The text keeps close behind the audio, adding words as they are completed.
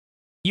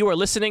You are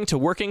listening to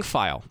Working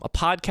File, a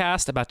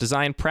podcast about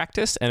design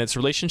practice and its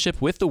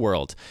relationship with the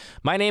world.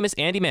 My name is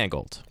Andy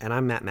Mangold. And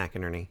I'm Matt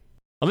McInerney.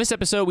 On this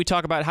episode, we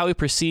talk about how we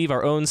perceive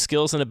our own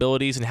skills and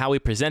abilities and how we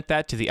present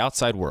that to the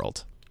outside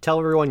world. Tell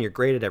everyone you're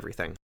great at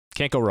everything.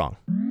 Can't go wrong.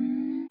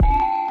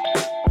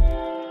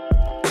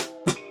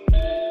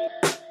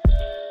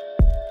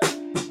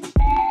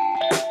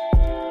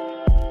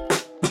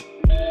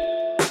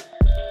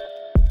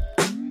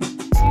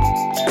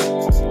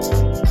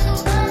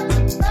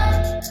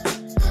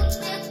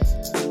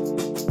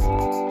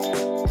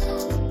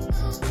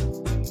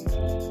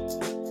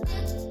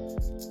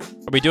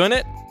 Are we doing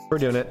it? We're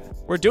doing it.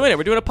 We're doing it.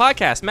 We're doing a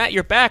podcast. Matt,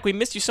 you're back. We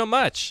missed you so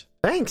much.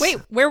 Thanks. Wait,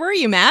 where were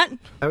you, Matt?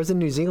 I was in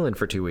New Zealand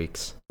for 2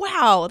 weeks.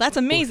 Wow, that's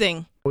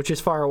amazing. Which is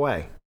far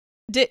away.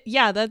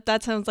 That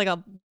sounds like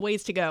a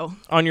ways to go.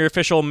 On your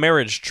official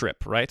marriage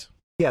trip, right?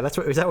 Yeah,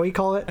 is that what you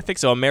call it? I think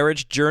so. A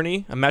marriage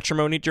journey, a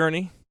matrimony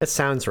journey. That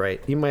sounds right.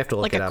 You might have to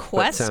look Like it a up.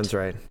 quest? But it sounds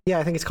right. Yeah,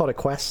 I think it's called a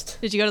quest.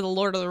 Did you go to the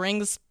Lord of the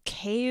Rings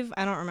cave?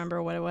 I don't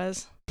remember what it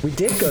was. We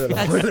did go to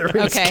the Lord of the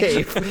Rings Okay.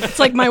 cave. It's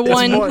like my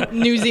one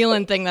New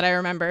Zealand thing that I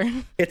remember.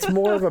 It's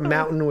more of a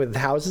mountain with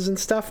houses and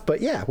stuff,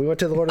 but yeah, we went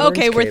to the Lord of the Rings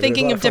Okay, cave. we're It was a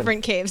thinking lot of fun.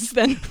 different caves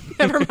then.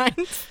 Never mind.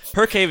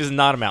 Her cave is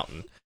not a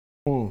mountain.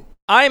 Mm.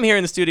 I am here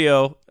in the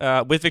studio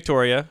with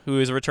Victoria, who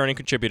is a returning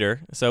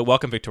contributor. So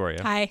welcome,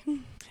 Victoria. Hi.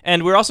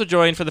 And we're also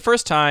joined for the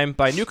first time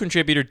by new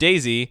contributor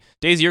Daisy.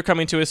 Daisy, you're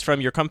coming to us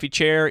from your comfy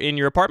chair in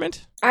your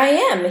apartment? I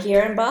am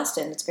here in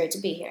Boston. It's great to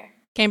be here.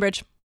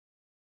 Cambridge.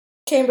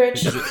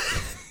 Cambridge.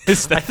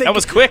 That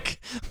was quick.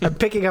 I'm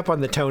picking up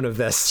on the tone of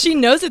this. She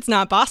knows it's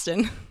not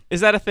Boston. Is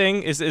that a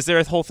thing? Is there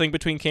a whole thing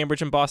between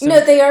Cambridge and Boston?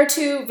 No, they are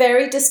two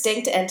very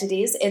distinct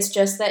entities. It's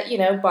just that,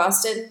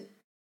 Boston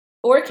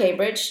or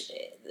Cambridge,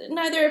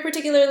 neither are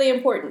particularly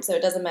important, so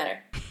it doesn't matter.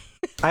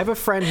 I have a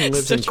friend who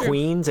lives So in true.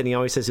 Queens, and he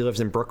always says he lives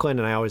in Brooklyn,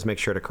 and I always make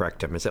sure to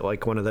correct him. Is it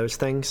like one of those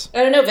things?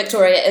 I don't know,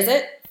 Victoria, is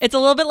it? It's a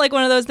little bit like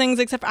one of those things,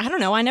 except for, I don't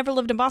know, I never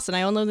lived in Boston.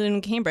 I only lived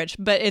in Cambridge.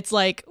 But it's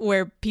like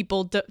where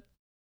people that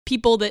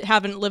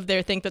haven't lived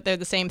there think that they're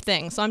the same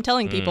thing. So I'm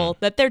telling people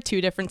that they're two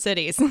different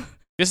cities.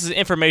 This is an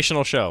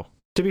informational show.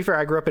 To be fair,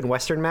 I grew up in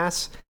Western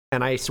Mass,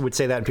 and I would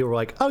say that, and people were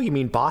like, oh, you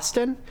mean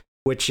Boston?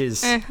 Which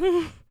is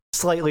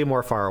slightly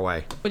more far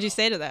away. What'd you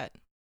say to that?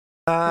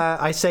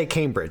 I say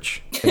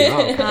Cambridge. And,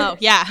 oh, okay. Oh,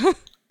 yeah.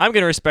 I'm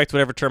going to respect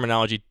whatever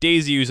terminology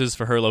Daisy uses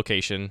for her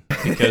location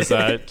because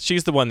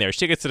she's the one there.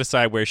 She gets to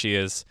decide where she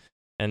is.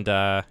 And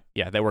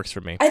yeah, that works for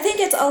me. I think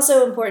it's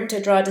also important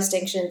to draw a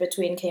distinction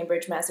between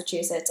Cambridge,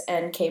 Massachusetts,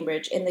 and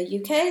Cambridge in the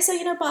UK.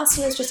 So,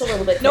 Boston is just a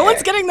little bit No clearer.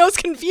 one's getting those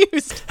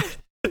confused.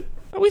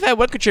 We've had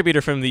one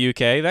contributor from the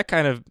UK.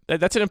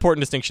 That's an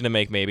important distinction to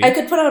make, maybe. I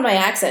could put on my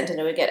accent and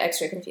it would get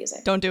extra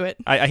confusing. Don't do it.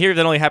 I hear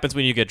that only happens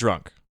when you get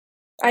drunk.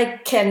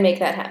 I can make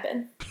that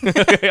happen.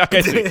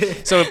 Okay,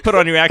 sweet. So put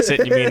on your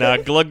accent. You mean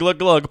glug, glug,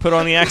 glug, put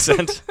on the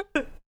accent.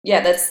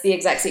 Yeah, that's the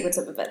exact sequence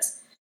of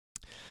events.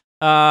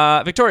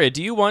 Victoria,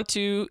 do you want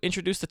to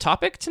introduce the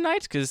topic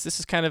tonight? Because this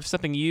is kind of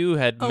something you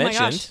had Oh my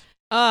mentioned. gosh.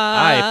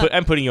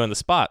 I'm putting you on the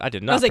spot. I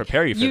did I not was like,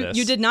 prepare you for this.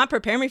 You did not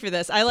prepare me for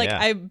this. Yeah.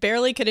 I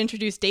barely could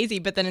introduce Daisy,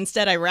 but then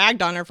instead I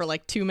ragged on her for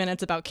like 2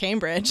 minutes about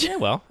Cambridge. Yeah,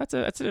 well,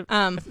 that's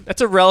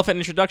a relevant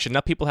introduction.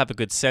 Now people have a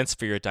good sense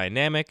for your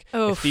dynamic.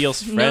 Oh, it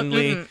feels no,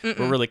 friendly.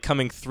 We're really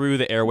coming through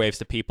the airwaves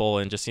to people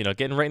and just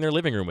getting right in their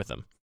living room with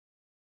them.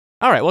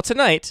 All right. Well,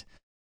 tonight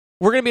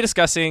we're going to be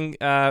discussing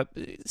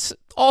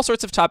all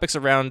sorts of topics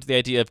around the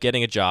idea of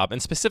getting a job,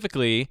 and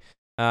specifically,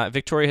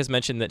 Victoria has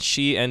mentioned that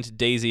she and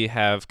Daisy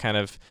have kind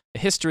of a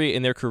history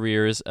in their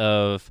careers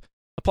of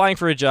applying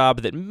for a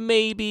job that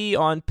maybe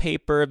on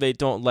paper they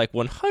don't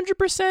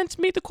 100%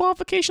 meet the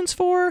qualifications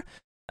for,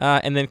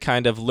 and then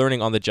kind of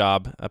learning on the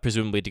job,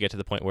 presumably to get to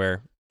the point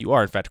where you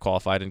are in fact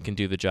qualified and can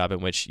do the job in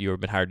which you have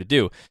been hired to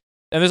do.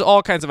 And there's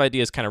all kinds of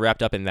ideas kind of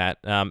wrapped up in that.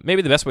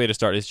 Maybe the best way to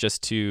start is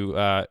just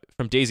to,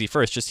 from Daisy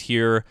first, just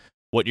hear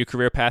what your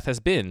career path has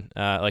been.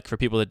 For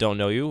people that don't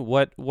know you,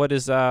 what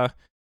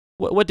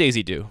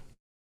Daisy do?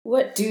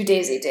 What do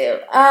Daisy do?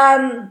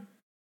 I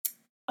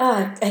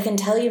can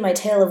tell you my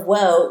tale of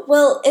woe.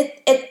 Well,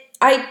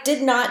 I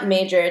did not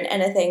major in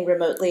anything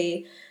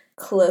remotely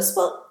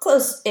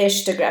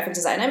close-ish to graphic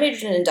design. I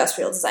majored in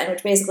industrial design,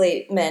 which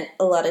basically meant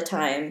a lot of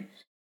time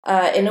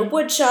in a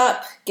wood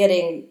shop,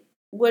 getting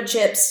wood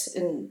chips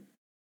in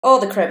all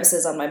the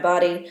crevices on my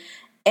body.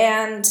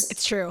 And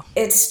It's true.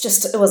 it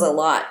was a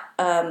lot.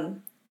 I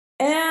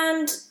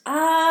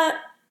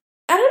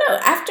don't know.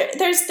 After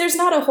there's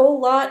not a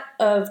whole lot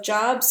of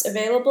jobs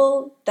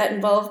available that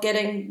involve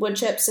getting wood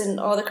chips in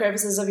all the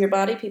crevices of your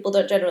body. People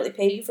don't generally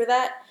pay you for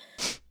that,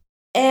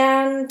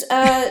 and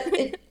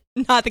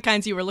Not the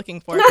kinds you were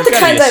looking for. not the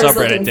gotta be kinds a I was subreddit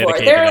looking for.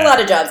 dedicated There to are a that.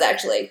 lot of jobs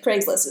actually.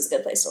 Craigslist is a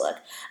good place to look.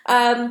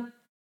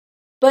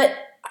 But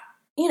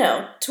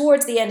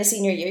towards the end of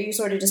senior year, you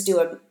sort of just do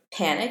a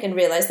panic and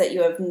realize that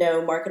you have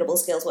no marketable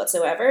skills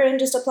whatsoever, and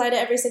just apply to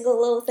every single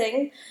little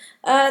thing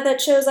that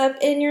shows up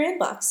in your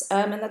inbox.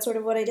 And that's sort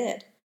of what I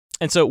did.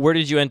 And so where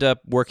did you end up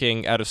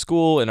working out of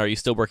school, and are you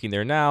still working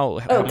there now?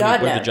 What are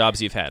the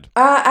jobs you've had?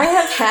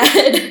 I've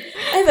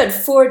had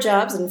 4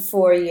 jobs in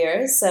 4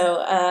 years,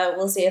 so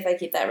we'll see if I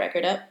keep that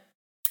record up.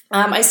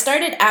 I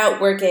started out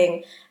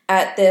working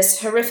at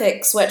this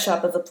horrific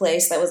sweatshop of a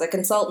place that was a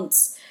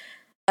consultant's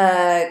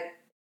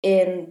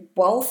in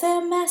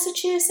Waltham,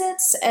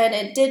 Massachusetts, and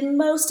it did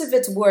most of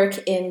its work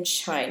in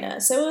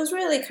China. So it was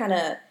really kind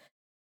of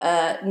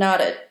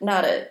not a.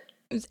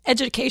 It was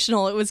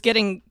educational. It was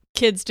getting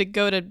kids to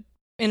go to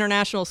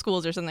international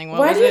schools or something.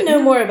 Why do you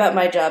know more about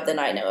my job than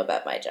I know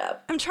about my job?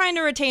 I'm trying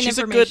to retain She's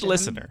information. She's a good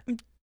listener. I'm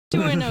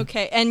doing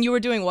okay. And you were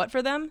doing what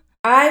for them?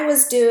 I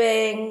was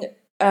doing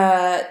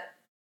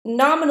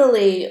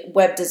nominally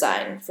web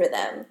design for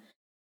them,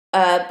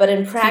 but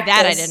in practice... See,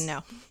 that I didn't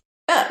know.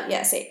 Oh,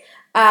 yeah, see.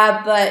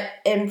 But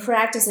in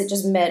practice, it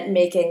just meant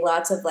making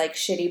lots of like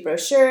shitty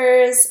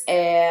brochures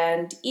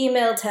and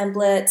email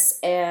templates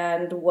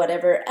and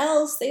whatever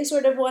else they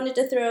sort of wanted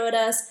to throw at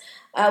us.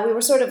 We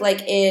were sort of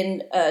like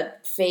in a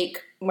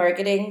fake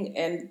marketing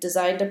and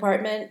design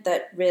department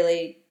that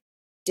really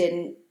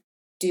didn't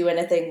do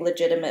anything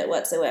legitimate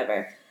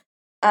whatsoever.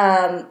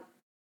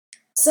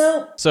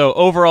 So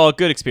overall,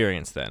 good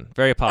experience then.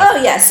 Very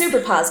positive. Oh yeah,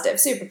 super positive.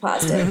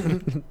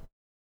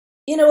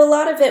 You know, a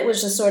lot of it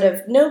was just sort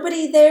of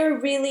nobody there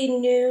really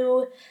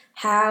knew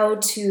how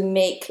to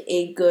make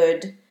a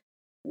good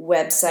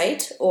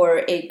website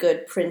or a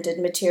good printed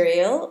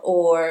material,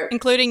 or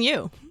including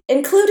you.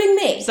 Including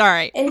me.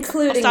 Sorry.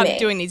 Including I'll me. stop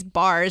doing these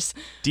bars.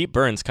 Deep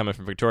burns coming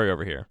from Victoria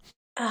over here.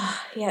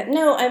 Yeah,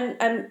 no,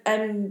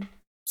 I'm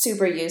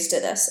super used to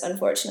this,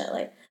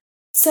 unfortunately.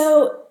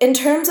 So, in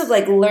terms of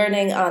like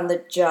learning on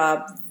the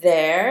job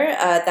there,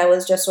 that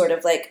was just sort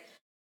of like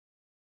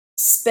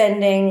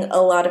spending a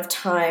lot of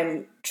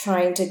time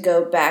trying to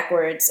go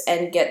backwards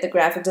and get the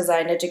graphic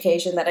design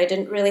education that I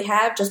didn't really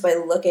have, just by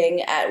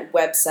looking at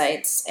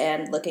websites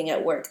and looking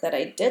at work that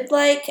I did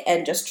like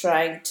and just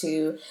trying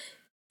to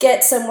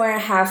get somewhere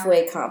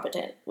halfway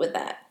competent with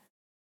that.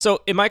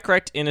 So am I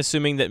correct in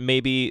assuming that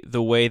maybe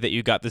the way that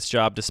you got this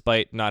job,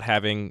 despite not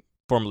having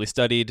formally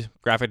studied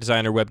graphic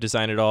design or web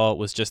design at all,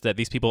 was just that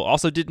these people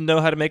also didn't know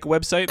how to make a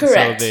website?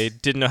 Correct. So they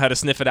didn't know how to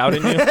sniff it out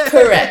in you?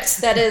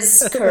 Correct. That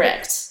is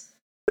correct.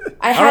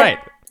 I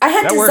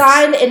had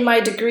design in my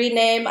degree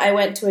name. I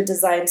went to a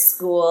design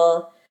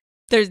school.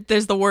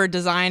 There's the word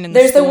design in the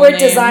There's the word name.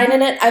 design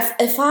in it. I'm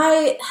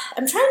trying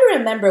to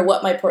remember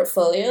what my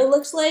portfolio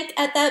looked like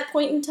at that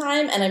point in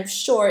time, and I'm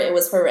sure it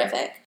was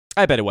horrific.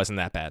 I bet it wasn't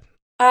that bad.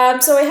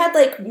 So I had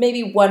like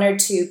maybe 1 or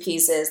 2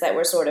 pieces that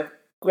were sort of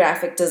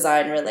graphic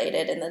design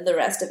related, and then the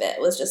rest of it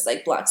was just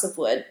like blocks of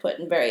wood put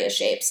in various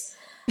shapes.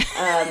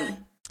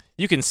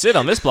 You can sit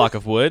on this block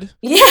of wood.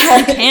 Yeah.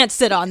 You can't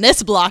sit on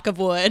this block of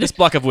wood. This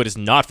block of wood is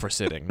not for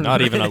sitting,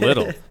 not even a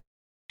little.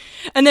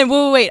 And then,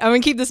 wait, I'm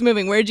going to keep this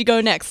moving. Where'd you go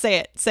next? Say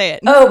it.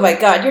 Oh my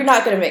god, you're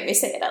not going to make me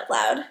say it out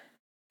loud.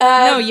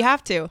 No, you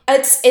have to.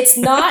 It's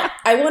not,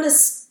 I want to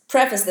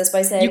preface this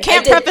by saying... You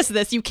can't preface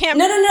this. You can't...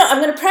 No,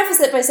 I'm going to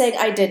preface it by saying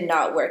I did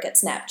not work at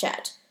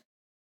Snapchat.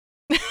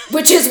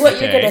 Which is what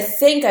you're going to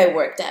think I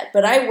worked at.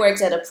 But I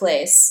worked at a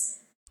place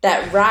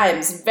that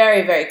rhymes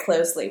very, very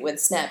closely with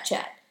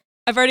Snapchat.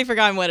 I've already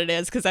forgotten what it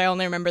is because I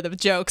only remember the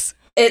jokes.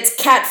 It's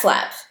cat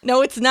flap.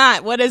 No, it's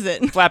not. What is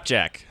it?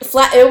 Flapjack.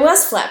 It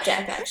was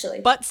flapjack,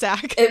 actually. Butt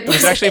sack. It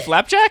was actually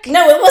flapjack?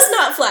 No, it was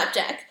not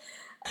flapjack.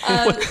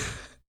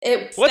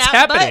 What's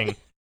happening? Butt?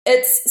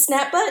 It's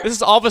snap butt. This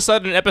is all of a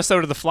sudden an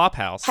episode of the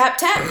Flophouse. Tap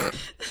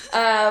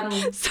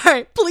tap.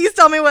 Sorry, please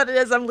tell me what it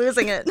is. I'm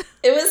losing it.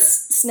 It was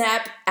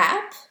snap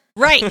app.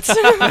 Right.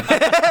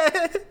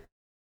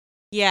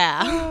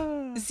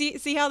 Yeah.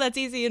 See how that's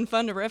easy and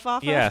fun to riff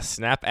off of? Yeah,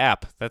 Snap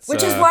app.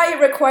 Which is why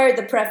it required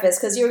the preface,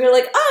 because you were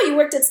like, oh, you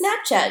worked at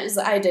Snapchat.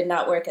 I did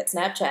not work at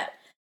Snapchat.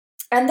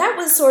 And that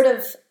was sort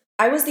of,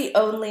 I was the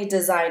only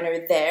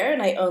designer there,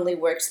 and I only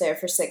worked there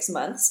for 6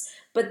 months.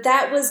 But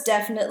that was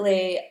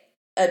definitely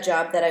a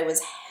job that I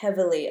was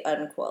heavily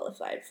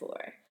unqualified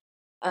for.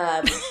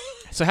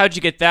 So how'd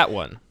you get that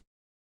one?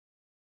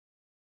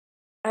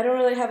 I don't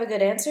really have a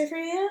good answer for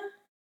you.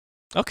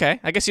 Okay,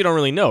 I guess you don't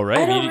really know, right?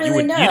 I don't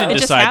really know. You didn't It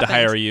just decide to happened.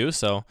 hire you,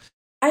 so...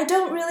 I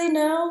don't really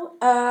know.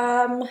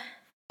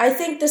 I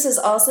think this is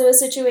also a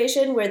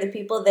situation where the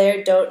people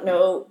there don't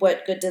know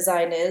what good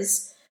design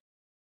is.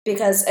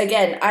 Because,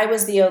 again, I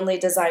was the only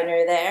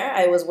designer there.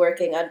 I was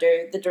working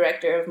under the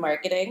director of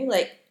marketing.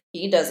 Like,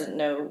 he doesn't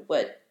know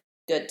what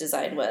good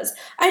design was.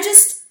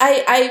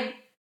 I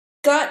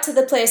got to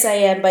the place I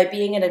am by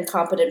being an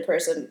incompetent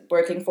person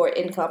working for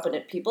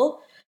incompetent people.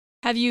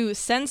 Have you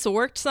since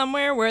worked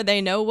somewhere where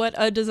they know what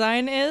a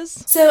design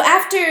is? So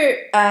after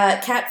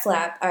Cat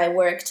Flap, I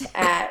worked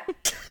at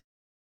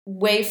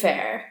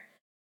Wayfair.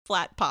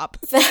 Flat pop.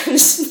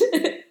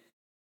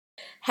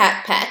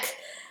 Hat Pack.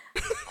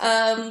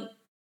 I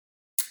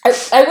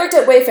worked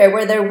at Wayfair,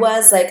 where there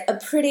was like a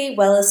pretty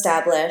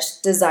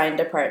well-established design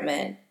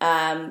department.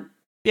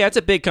 Yeah, it's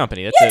a big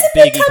company. It's Yeah, a it's a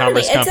big big company.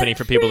 e-commerce It's a company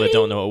for people that pretty-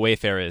 don't know what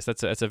Wayfair is.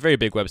 That's a very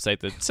big website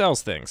that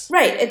sells things.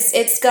 Right.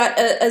 It's got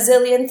a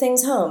zillion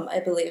things home,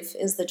 I believe,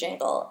 is the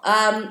jingle.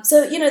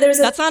 So, there's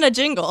a... That's not a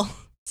jingle.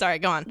 Sorry,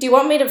 go on. Do you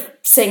want me to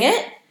sing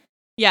it?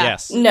 Yeah.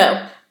 Yes.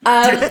 No.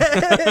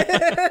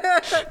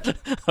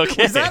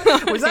 Okay. Was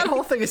that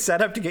whole thing a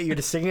setup to get you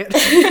to sing it?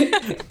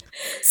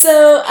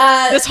 So,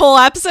 This whole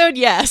episode,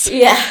 yes.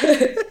 yeah.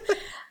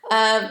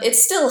 It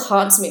still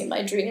haunts me in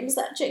my dreams,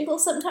 that jingle,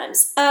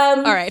 sometimes.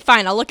 All right,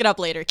 fine. I'll look it up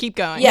later. Keep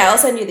going. Yeah, I'll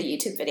send you the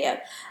YouTube video.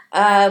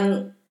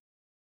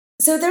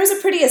 So there was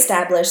a pretty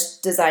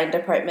established design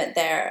department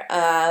there.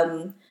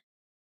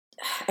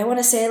 I want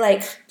to say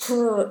like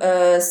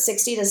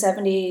 60 to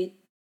 70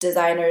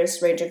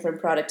 designers, ranging from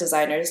product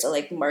designers to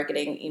like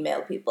marketing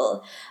email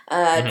people.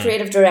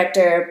 Creative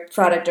director,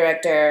 product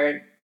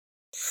director,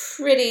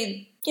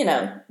 pretty,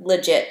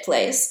 legit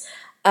place.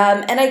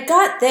 And I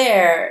got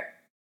there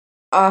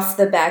off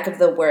the back of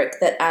the work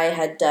that I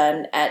had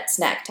done at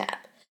Snack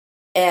Tap.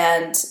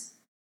 And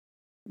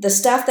the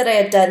stuff that I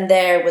had done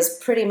there was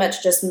pretty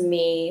much just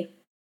me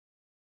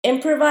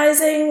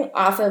improvising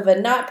off of a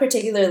not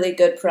particularly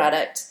good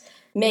product,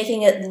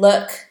 making it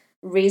look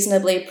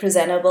reasonably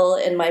presentable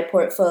in my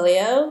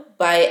portfolio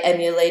by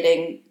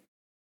emulating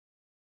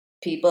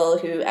people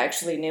who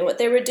actually knew what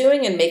they were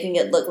doing and making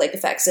it look like a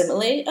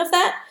facsimile of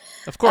that.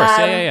 Of course.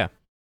 Yeah.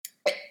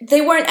 They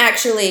weren't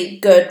actually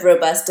good,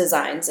 robust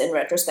designs in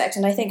retrospect,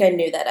 and I think I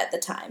knew that at the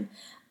time.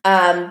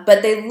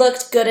 But they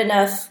looked good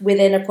enough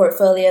within a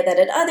portfolio that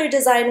had other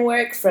design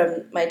work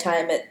from my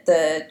time at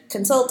the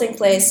consulting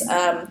place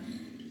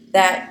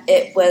that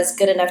it was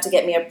good enough to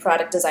get me a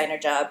product designer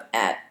job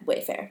at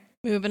Wayfair.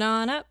 Moving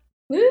on up.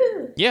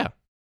 Woo! Yeah.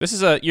 This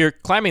is you're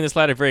climbing this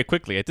ladder very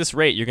quickly. At this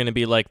rate, you're going to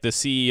be like the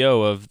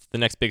CEO of the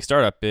next big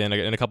startup in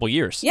a couple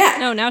years. Yeah.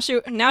 No, now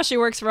she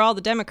works for all the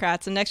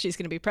Democrats, and next she's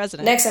going to be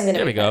president. Next I'm going to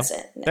There be we go.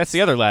 president. Next. That's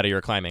the other ladder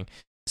you're climbing.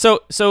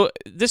 So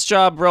this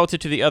job relative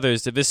to the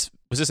others, was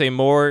this a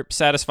more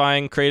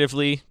satisfying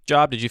creatively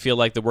job? Did you feel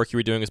like the work you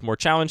were doing was more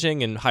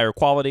challenging and higher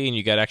quality, and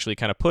you got actually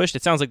kind of pushed?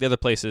 It sounds like the other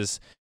places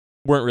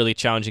weren't really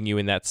challenging you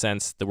in that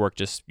sense. The work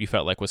just you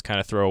felt like was kind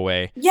of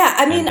throwaway. Yeah,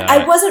 I mean, And,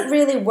 I wasn't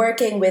really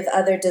working with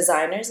other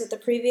designers at the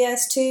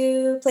previous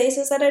two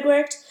places that I'd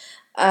worked.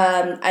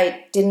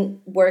 I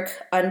didn't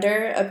work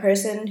under a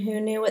person who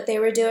knew what they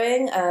were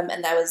doing,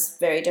 and that was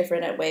very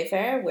different at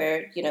Wayfair,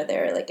 where,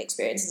 there are, like,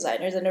 experienced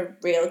designers and a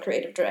real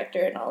creative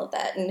director and all of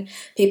that, and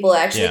people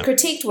actually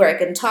critiqued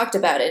work and talked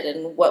about it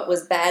and what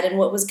was bad and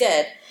what was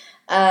good.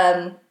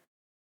 Yeah,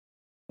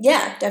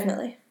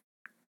 definitely.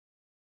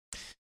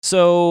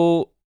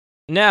 So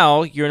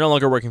now you're no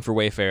longer working for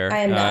Wayfair. I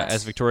am not.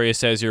 As Victoria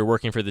says, you're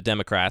working for the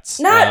Democrats.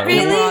 Not In a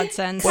really. broad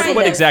sense. What Kind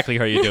what of. exactly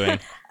are you doing?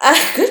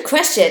 Good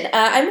question.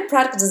 I'm a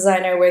product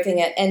designer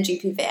working at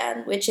NGP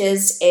Van, which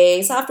is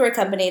a software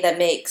company that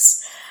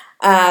makes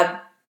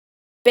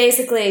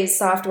basically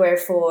software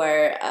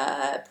for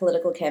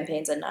political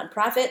campaigns and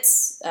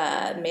nonprofits,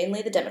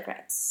 mainly the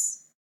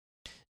Democrats.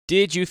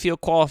 Did you feel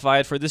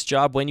qualified for this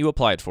job when you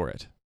applied for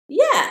it?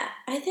 Yeah,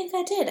 I think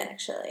I did,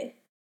 actually.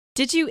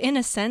 Did you, in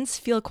a sense,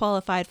 feel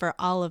qualified for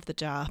all of the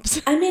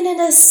jobs? I mean, in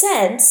a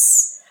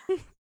sense,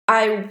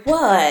 I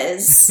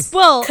was.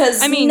 Well,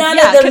 Because I mean, none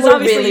yeah, of them 'cause were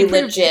obviously really you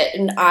proved- legit,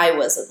 and I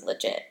wasn't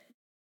legit.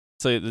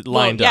 So it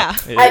lined yeah.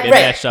 up. It Right.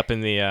 matched up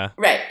in the.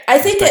 Right. I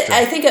think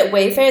Spectrum. at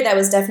Wayfair that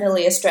was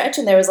definitely a stretch,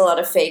 and there was a lot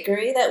of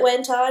fakery that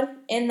went on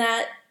in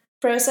that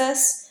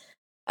process.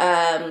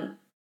 I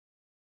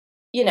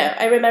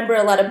remember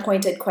a lot of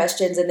pointed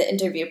questions in the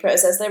interview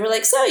process. They were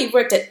like, "So you've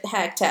worked at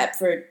HackTap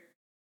for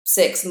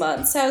 6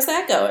 months. How's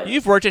that going?"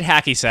 You've worked at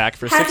Hacky Sack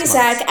for 6 Hacky months.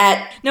 Sack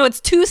at. No, it's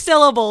 2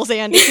 syllables,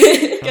 Andy.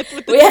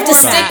 We have to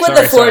stick with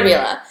the Sorry.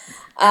 formula.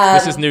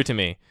 This is new to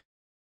me.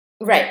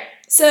 Right.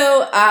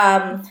 So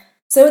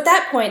at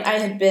that point, I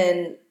had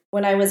been,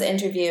 when I was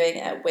interviewing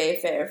at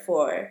Wayfair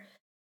for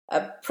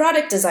a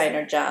product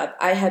designer job,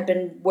 I had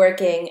been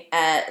working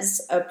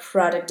as a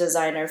product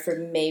designer for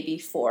maybe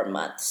 4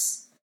 months.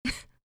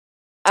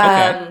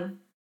 Okay.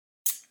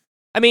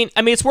 I mean,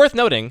 it's worth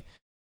noting.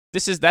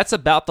 That's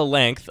about the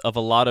length of a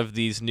lot of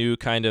these new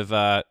kind of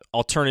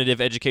alternative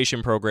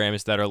education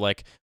programs that are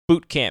like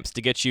boot camps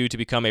to get you to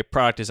become a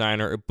product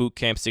designer or boot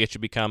camps to get you to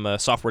become a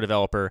software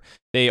developer.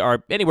 They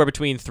are anywhere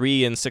between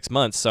 3 and 6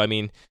 months. So, I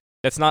mean,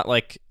 that's not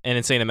like an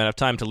insane amount of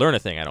time to learn a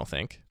thing, I don't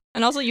think.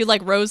 And also, you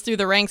rose through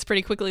the ranks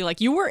pretty quickly.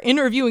 Like, you were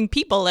interviewing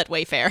people at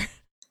Wayfair.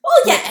 Well,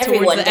 yeah, towards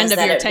everyone the does end of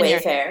that your at tenure.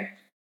 Wayfair.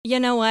 You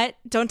know what?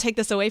 Don't take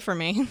this away from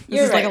me. This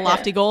You're is like a right,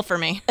 lofty yeah. goal for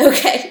me.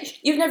 Okay.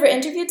 You've never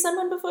interviewed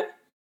someone before?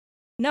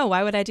 No,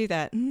 why would I do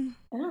that?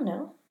 I don't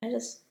know. I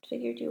just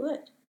figured you would.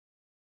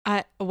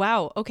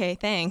 Wow. Okay,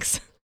 thanks.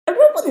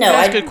 Well, no,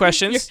 Ask I good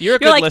questions. You're a you're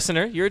good like-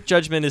 listener. Your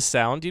judgment is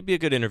sound. You'd be a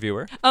good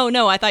interviewer. Oh,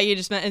 no, I thought you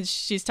just meant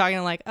she's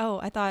talking like, oh,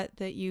 I thought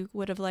that you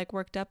would have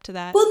worked up to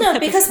that. Well, no, at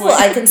this because point.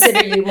 I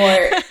consider you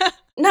more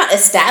not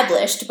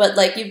established, but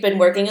like you've been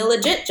working a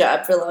legit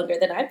job for longer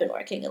than I've been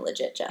working a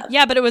legit job.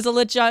 Yeah, but it was a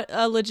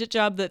legit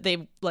job that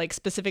they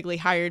specifically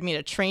hired me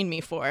to train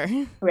me for.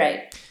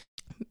 Right.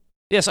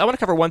 Yes, I want to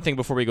cover one thing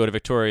before we go to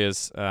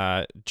Victoria's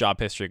job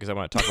history, because I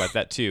want to talk about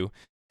that too.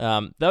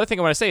 The other thing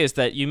I want to say is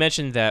that you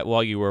mentioned that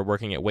while you were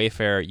working at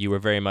Wayfair, you were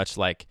very much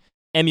like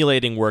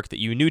emulating work that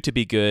you knew to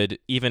be good,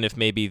 even if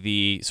maybe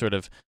the sort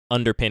of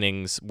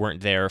underpinnings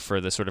weren't there for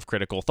the sort of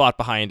critical thought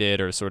behind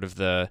it or sort of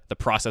the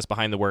process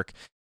behind the work.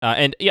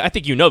 And yeah, I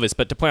think you know this,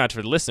 but to point out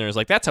to the listeners,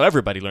 like that's how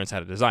everybody learns how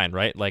to design,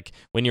 right? Like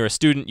when you're a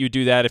student, you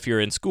do that. If you're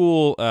in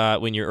school,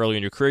 when you're early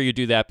in your career, you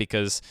do that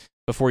because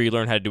before you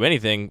learn how to do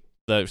anything,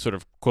 the sort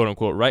of quote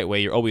unquote right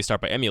way, you always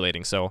start by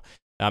emulating. So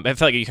I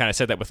felt like you kind of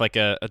said that with like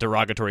a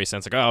derogatory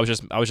sense, like, oh,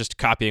 I was just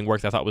copying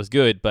work that I thought was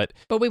good, but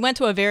we went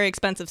to a very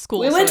expensive school.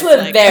 We went to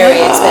a very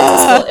expensive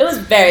school. It was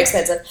very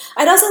expensive.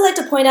 I'd also like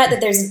to point out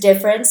that there's a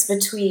difference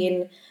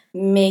between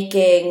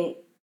making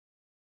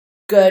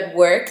good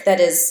work that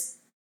is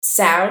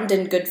sound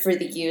and good for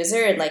the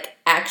user and like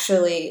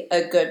actually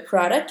a good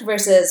product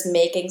versus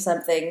making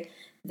something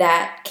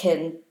that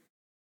can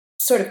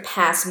sort of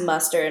pass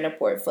muster in a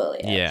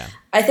portfolio. Yeah.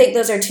 I think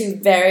those are two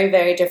very,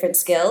 very different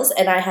skills,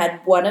 and I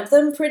had one of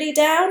them pretty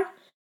down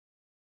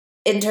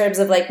in terms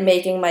of like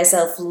making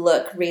myself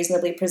look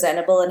reasonably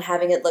presentable and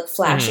having it look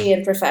flashy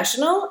and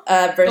professional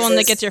versus the one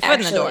that gets your foot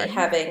in the door.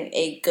 Having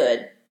a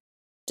good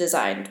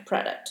designed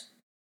product.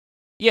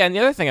 Yeah, and the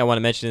other thing I want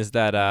to mention is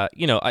that, I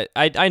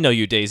know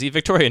you, Daisy.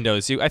 Victoria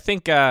knows you. I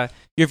think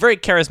you're very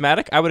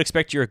charismatic. I would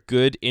expect you're a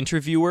good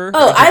interviewer.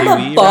 Oh, I'm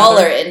a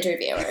baller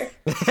interviewer.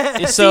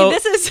 So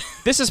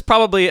this is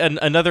probably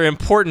another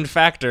important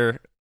factor.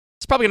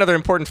 It's probably another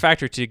important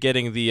factor to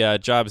getting the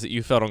jobs that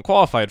you felt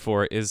unqualified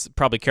for is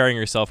probably carrying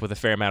yourself with a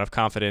fair amount of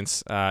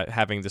confidence,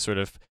 having the sort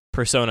of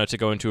persona to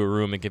go into a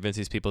room and convince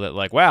these people that,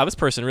 like, wow, this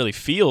person really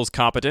feels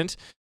competent,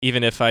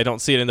 even if I don't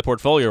see it in the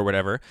portfolio or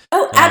whatever.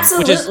 Oh,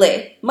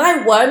 absolutely. My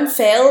one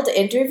failed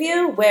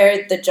interview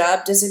where the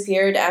job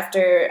disappeared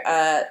after,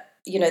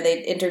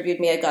 they interviewed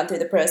me, I'd gone through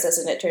the process,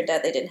 and it turned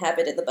out they didn't have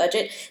it in the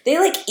budget. They,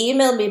 like,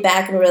 emailed me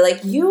back and were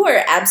like, you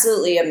are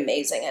absolutely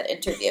amazing at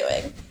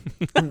interviewing.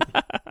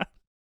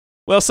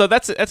 Well, so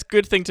that's a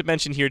good thing to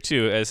mention here,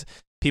 too, as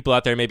people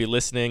out there may be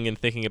listening and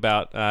thinking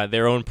about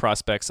their own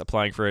prospects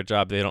applying for a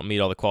job they don't meet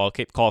all the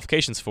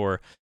qualifications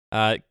for.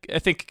 I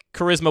think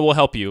charisma will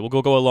help you.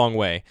 We'll go a long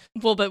way.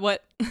 Well, but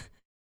what?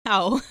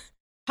 How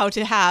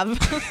to have?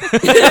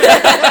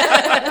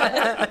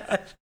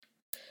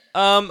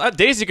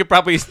 Daisy could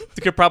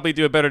probably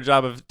do a better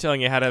job of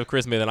telling you how to have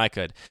charisma than I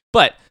could.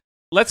 But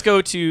let's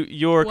go to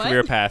your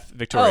career path,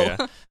 Victoria.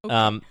 Oh,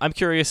 okay. I'm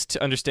curious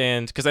to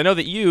understand, because I know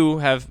that you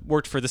have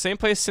worked for the same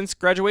place since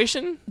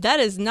graduation. That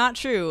is not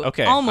true.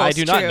 Okay, almost I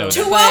do not true. know that.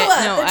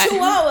 Chihuahua,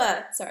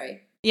 Chihuahua.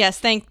 Sorry. Yes,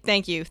 thank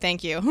you.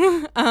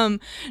 I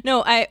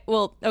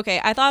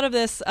thought of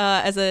this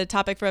as a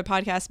topic for a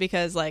podcast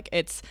because like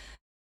it's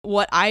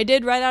what I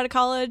did right out of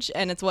college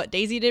and it's what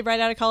Daisy did right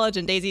out of college,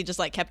 and Daisy just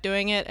like kept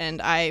doing it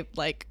and I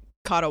like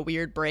caught a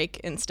weird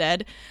break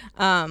instead,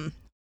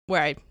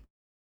 where I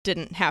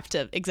didn't have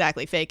to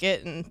exactly fake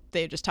it and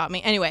they just taught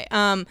me. Anyway,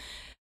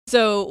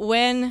 so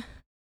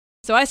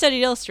I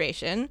studied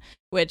illustration,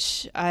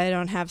 which I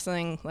don't have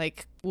something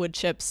like wood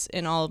chips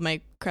in all of my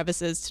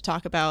crevices to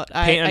talk about.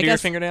 Paint under your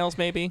fingernails,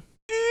 maybe?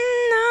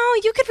 No,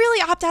 you could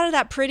really opt out of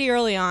that pretty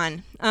early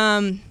on.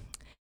 An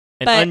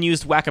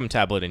unused Wacom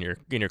tablet in your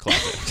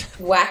closet.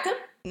 Wacom?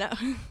 No.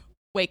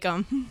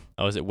 Wacom.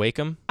 Oh, is it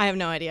Wacom? I have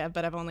no idea,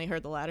 but I've only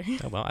heard the latter.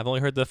 Oh, well, I've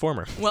only heard the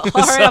former. Well,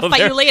 all right, I'll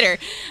fight you later.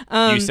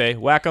 You say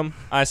Wacom,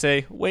 I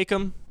say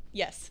Wacom.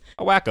 Yes.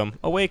 A Wacom,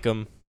 a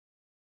Wacom.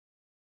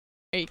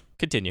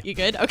 Continue. You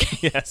good?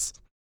 Okay. Yes.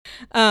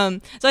 So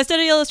I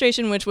studied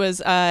illustration, which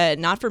was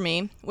not for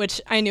me,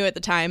 which I knew at the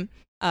time,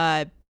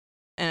 and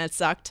it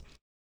sucked.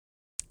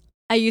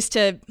 I used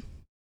to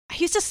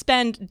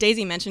spend,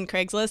 Daisy mentioned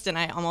Craigslist, and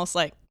I almost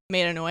like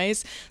made a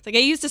noise. It's like I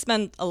used to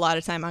spend a lot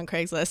of time on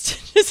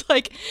Craigslist, just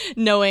like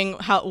knowing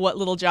what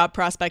little job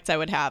prospects I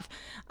would have,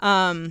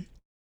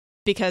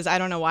 because I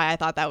don't know why I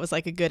thought that was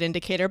like a good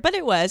indicator, but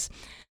it was.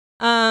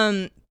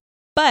 And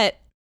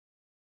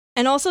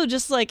also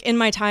just like in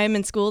my time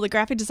in school, the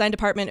graphic design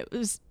department,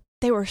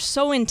 they were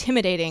so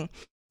intimidating,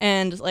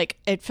 and like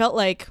it felt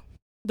like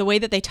the way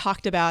that they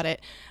talked about it.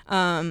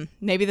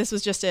 Maybe this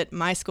was just at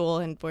my school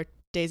and where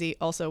Daisy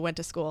also went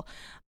to school.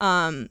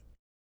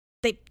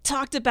 They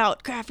talked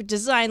about graphic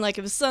design like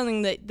it was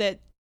something that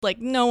like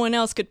no one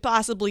else could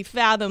possibly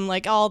fathom,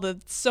 like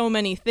so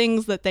many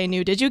things that they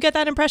knew. Did you get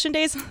that impression,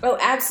 Daisy? Oh,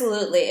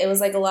 absolutely. It was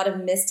like a lot of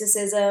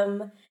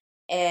mysticism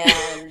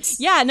and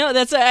yeah, no,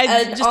 that's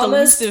just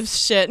elusive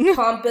shit.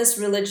 Pompous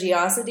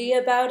religiosity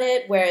about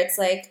it, where it's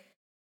like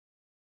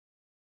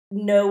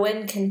no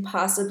one can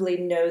possibly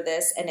know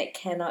this and it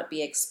cannot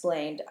be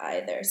explained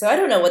either. So I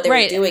don't know what they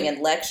were doing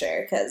in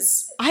lecture,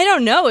 because I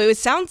don't know. It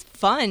sounds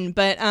fun,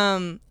 but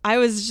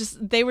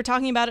they were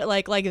talking about it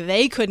like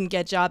they couldn't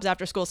get jobs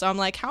after school. So I'm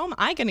like, how am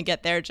I going to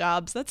get their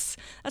jobs? That's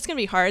going to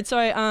be hard.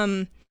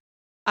 So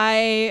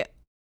I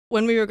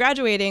when we were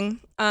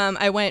graduating,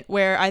 I went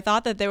where I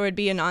thought that there would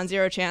be a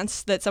non-zero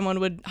chance that someone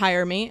would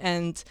hire me,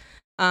 and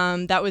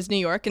that was New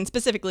York, and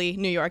specifically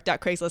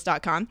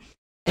newyork.craigslist.com.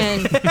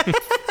 And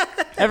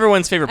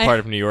Everyone's favorite part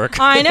of New York.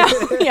 I know.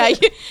 Yeah.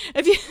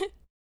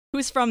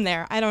 Who's from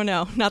there? I don't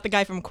know. Not the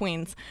guy from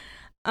Queens.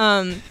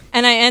 And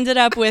I ended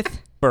up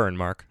with Burn,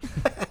 Mark.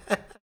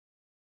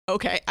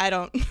 okay,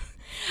 I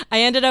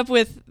ended up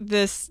with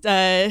this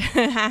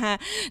 $20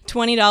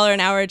 an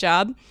hour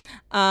job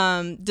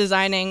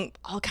designing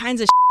all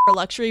kinds of for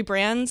luxury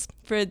brands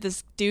for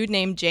this dude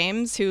named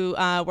James who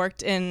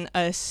worked in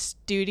a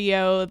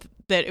studio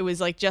that it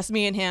was like just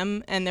me and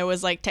him, and there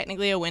was like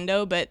technically a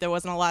window, but there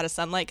wasn't a lot of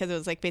sunlight because it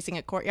was like facing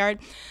a courtyard.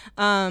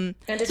 And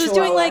a so I was chihuahua.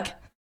 doing like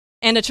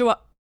and a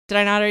chihuahua. Did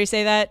I not already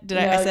say that? No.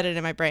 I said it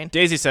in my brain.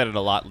 Daisy said it a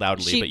lot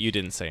loudly, but you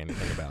didn't say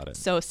anything about it.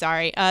 So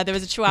sorry. There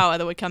was a chihuahua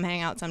that would come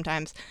hang out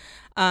sometimes.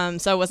 So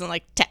I wasn't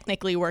like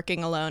technically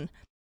working alone.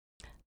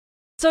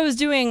 So I was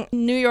doing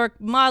New York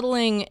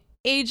modeling,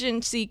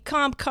 agency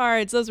comp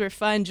cards. Those were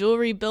fun.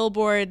 Jewelry,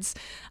 billboards,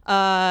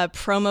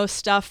 promo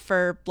stuff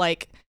for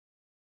like,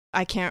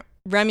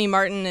 Remy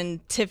Martin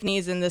and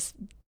Tiffany's and there's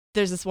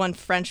this one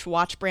French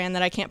watch brand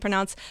that I can't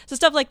pronounce. So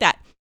stuff like that.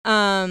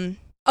 And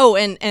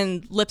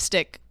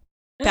lipstick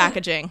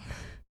packaging.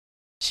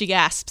 She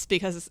gasps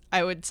because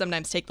I would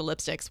sometimes take the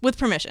lipsticks with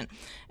permission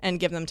and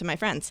give them to my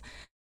friends.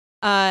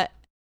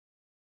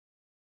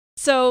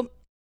 So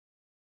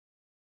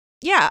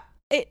yeah,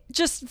 it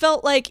just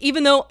felt like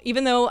even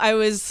though I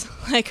was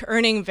like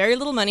earning very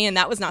little money and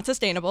that was not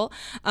sustainable,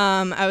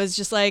 I was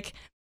just like,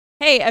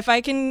 hey, if I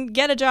can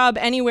get a job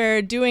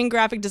anywhere doing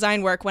graphic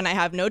design work when I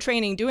have no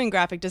training doing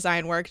graphic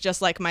design work,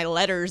 just like my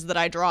letters that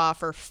I draw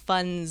for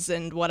funds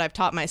and what I've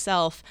taught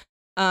myself,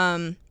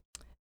 and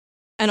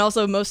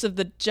also most of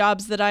the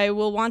jobs that I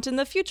will want in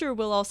the future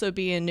will also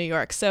be in New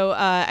York. So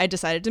I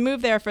decided to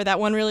move there for that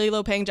one really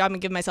low-paying job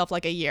and give myself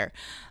like a year.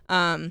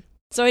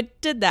 So I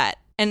did that,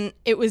 and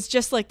it was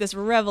just like this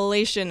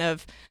revelation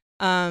of,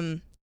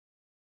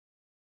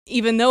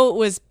 even though it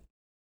was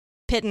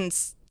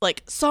pittance,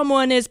 like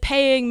someone is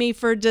paying me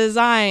for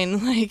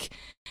design, like,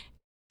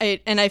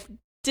 I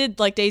did,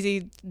 like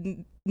Daisy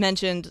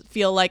mentioned,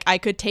 feel like I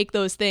could take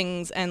those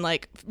things and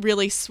like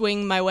really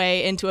swing my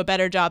way into a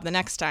better job the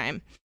next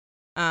time.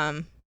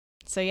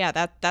 So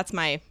yeah, that's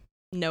my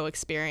no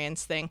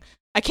experience thing.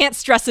 I can't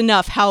stress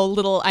enough how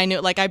little I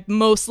knew. Like, I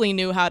mostly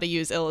knew how to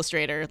use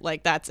Illustrator.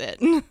 Like, that's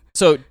it.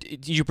 So,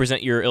 did you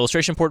present your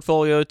illustration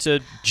portfolio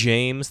to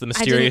James, the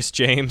mysterious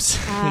James,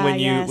 when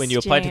you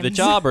applied to the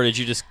job, or did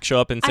you just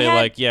show up and say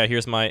like, "Yeah,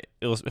 here's my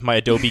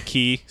Adobe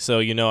key, so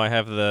you know I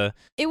have the"?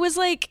 It was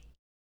like,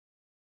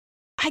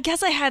 I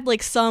guess I had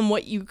like some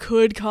what you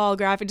could call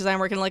graphic design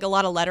work and like a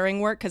lot of lettering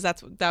work because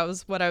that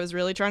was what I was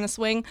really trying to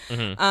swing.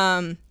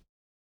 Mm-hmm.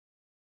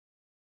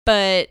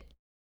 But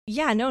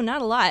yeah, no,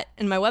 not a lot.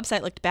 And my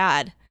website looked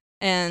bad.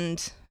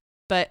 And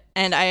I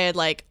had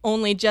like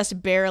only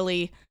just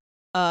barely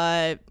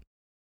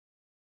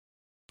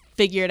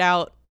figured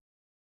out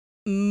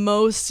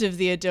most of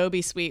the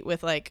Adobe suite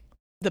with like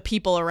the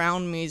people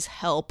around me's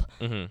help.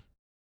 Mm-hmm.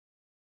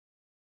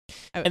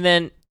 And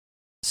then,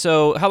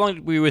 so how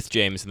long were you with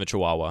James and the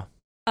Chihuahua?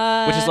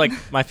 Which is like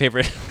my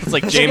favorite. It's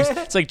like James.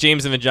 It's like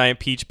James and the Giant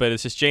Peach, but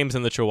it's just James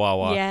and the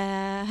Chihuahua.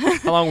 Yeah.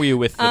 How long were you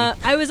with them?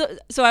 I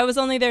was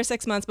only there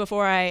 6 months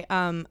before I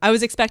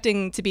was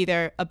expecting to be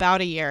there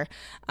about a year.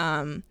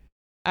 Where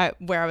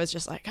I was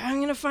just like, I'm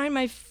gonna find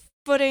my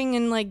footing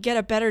and like get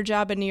a better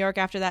job in New York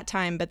after that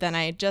time. But then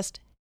I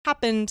just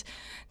happened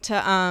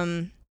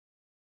to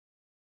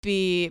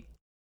be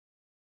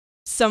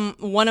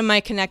one of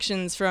my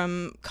connections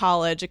from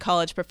college, a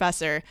college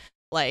professor,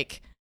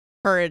 like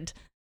heard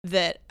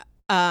that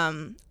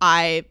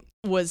I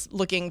was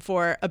looking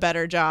for a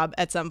better job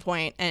at some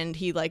point, and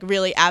he like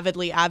really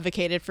avidly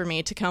advocated for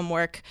me to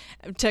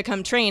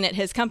come train at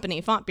his company,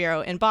 Font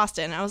Bureau, in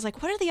Boston. And I was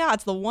like, what are the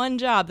odds? The one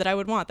job that I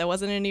would want that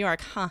wasn't in New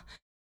York, huh?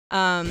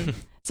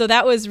 So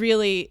that was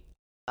really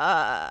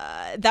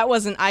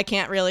I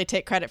can't really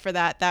take credit for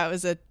that. That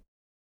was a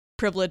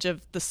privilege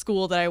of the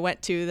school that I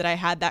went to, that I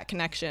had that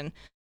connection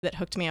that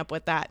hooked me up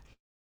with that.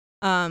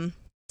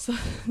 So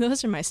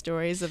those are my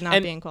stories of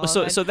not being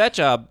qualified. So that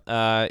job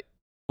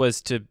was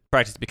to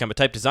practice to become a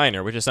type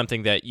designer, which is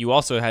something that you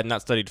also had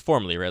not studied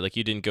formally, right? Like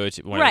you didn't go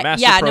to one of the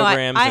master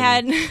programs. No, I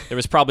had. There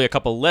was probably a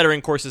couple lettering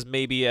courses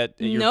maybe at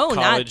your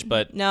college,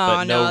 but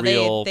no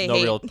real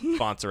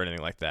fonts or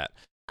anything like that.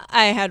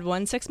 I had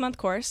one 6-month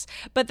course,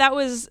 but that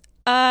was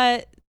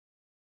the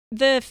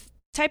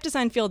type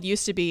design field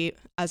used to be,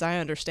 as I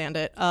understand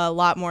it, a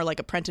lot more like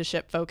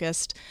apprenticeship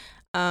focused,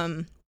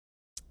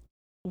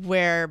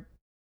 where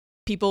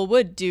people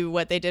would do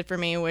what they did for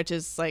me, which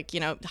is like,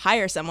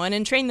 hire someone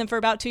and train them for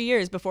about 2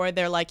 years before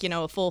they're like,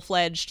 a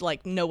full-fledged,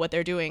 like, know what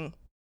they're doing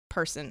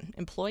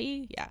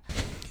employee. Yeah.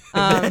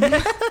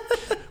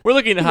 We're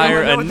looking to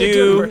hire a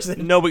new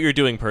know what you're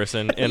doing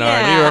person in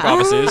our New York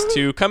offices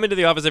to come into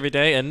the office every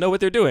day and know what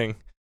they're doing.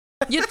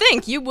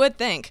 You would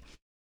think.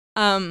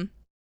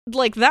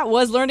 like that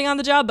was learning on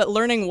the job, but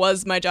learning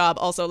was my job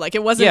also. Like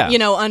it wasn't,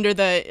 under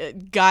the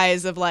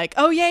guise of like,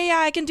 oh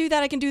yeah, I can do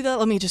that.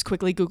 Let me just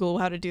quickly Google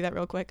how to do that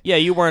real quick. Yeah,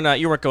 you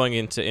weren't going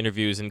into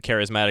interviews and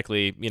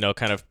charismatically,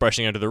 kind of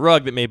brushing under the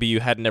rug that maybe you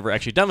had never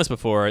actually done this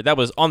before. That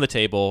was on the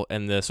table,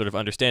 and the sort of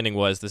understanding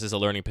was this is a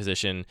learning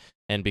position,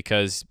 and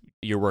because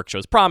your work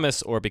shows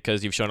promise, or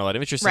because you've shown a lot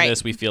of interest in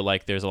this, we feel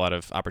like there's a lot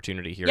of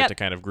opportunity here to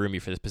kind of groom you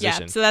for this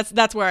position. Yeah, so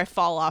that's where I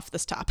fall off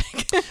this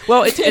topic.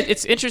 Well,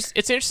 it's an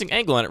interesting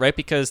angle on it, right?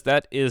 Because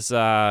that is,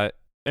 and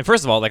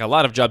first of all, like a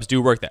lot of jobs do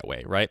work that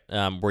way, right?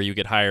 Where you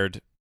get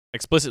hired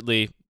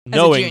explicitly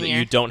knowing that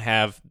you don't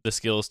have the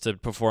skills to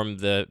perform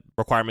the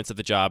requirements of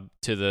the job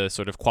to the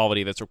sort of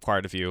quality that's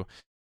required of you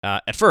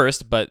at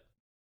first, but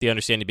the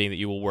understanding being that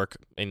you will work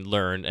and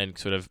learn and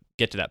sort of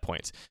get to that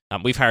point.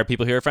 We've hired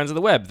people here at Friends of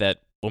the Web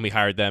that when we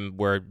hired them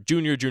were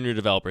junior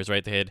developers,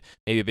 right? They had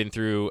maybe been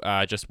through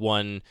just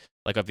one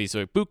like of these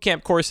boot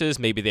camp courses.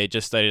 Maybe they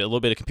just studied a little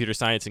bit of computer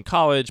science in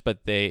college, but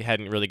they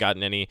hadn't really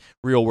gotten any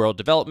real world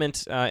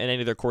development in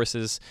any of their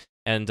courses.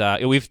 And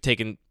we've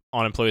taken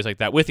on employees like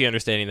that with the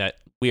understanding that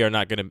we are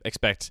not going to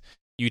expect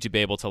you to be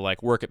able to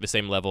like work at the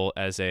same level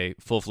as a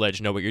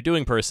full-fledged know what you're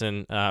doing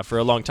person for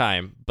a long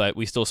time, but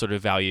we still sort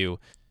of value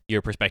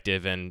your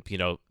perspective, and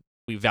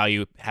we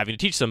value having to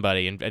teach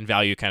somebody and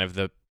value kind of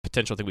the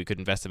potential that we could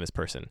invest in this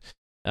person.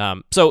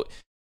 So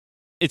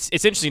it's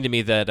interesting to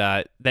me that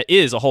that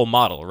is a whole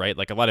model, right?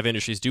 Like a lot of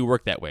industries do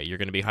work that way. You're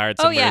going to be hired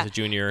somewhere as a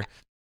junior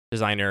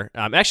designer.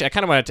 Actually, I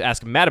kind of wanted to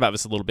ask Matt about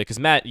this a little bit, because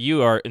Matt,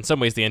 you are in some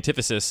ways the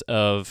antithesis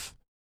of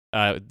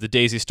the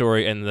Daisy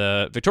story and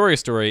the Victoria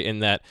story, in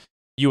that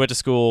you went to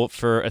school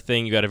for a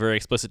thing you got a very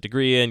explicit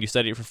degree in, you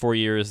studied it for 4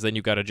 years, then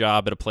you got a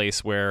job at a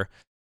place where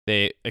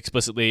they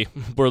explicitly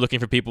were looking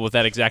for people with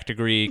that exact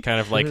degree, kind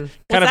of like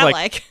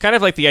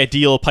the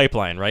ideal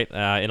pipeline, right?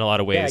 In a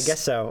lot of ways. Yeah, I guess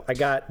so. I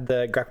got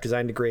the graphic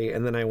design degree,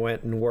 and then I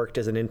went and worked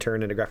as an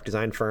intern at a graphic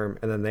design firm,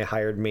 and then they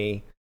hired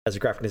me as a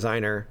graphic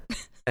designer.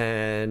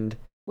 And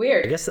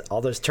weird. I guess all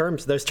those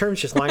terms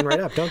just line right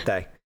up, don't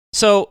they?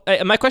 So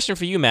my question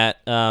for you, Matt,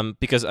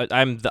 because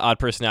I'm the odd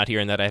person out here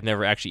in that I've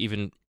never actually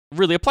even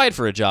really applied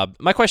for a job.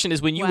 My question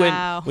is, when you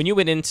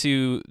went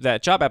into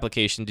that job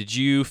application, did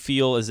you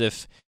feel as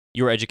if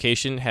your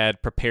education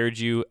had prepared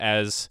you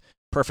as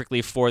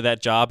perfectly for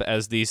that job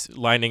as these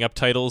lining up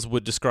titles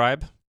would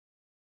describe?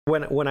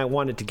 When I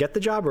wanted to get the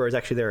job, or was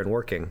actually there and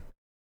working?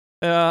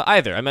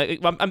 Either. I'm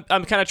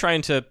kind of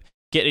trying to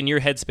get in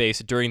your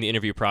headspace during the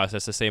interview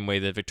process, the same way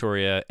that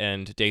Victoria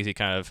and Daisy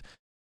kind of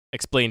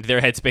explained their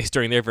headspace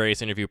during their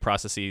various interview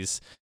processes.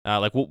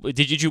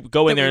 Did you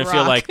go in there and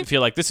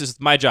feel like this is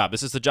my job?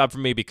 This is the job for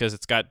me because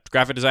it's got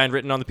graphic design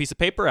written on the piece of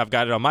paper. I've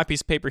got it on my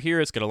piece of paper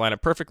here. It's going to line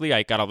up perfectly.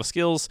 I got all the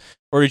skills.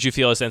 Or did you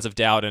feel a sense of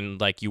doubt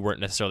and like you weren't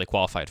necessarily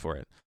qualified for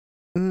it?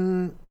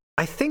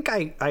 I think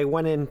I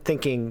went in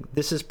thinking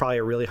this is probably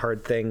a really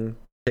hard thing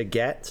to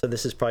get, so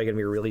this is probably going to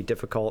be a really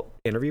difficult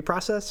interview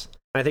process.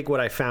 I think what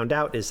I found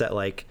out is that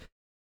like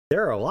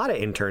there are a lot of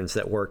interns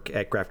that work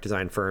at graphic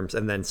design firms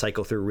and then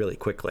cycle through really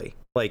quickly.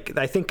 Like,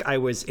 I think I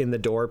was in the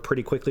door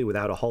pretty quickly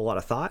without a whole lot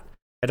of thought.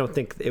 I don't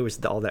think it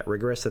was all that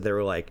rigorous, that they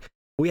were like,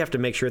 we have to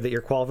make sure that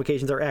your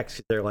qualifications are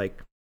X. They're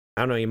like,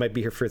 I don't know, you might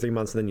be here for 3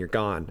 months and then you're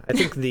gone. I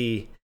think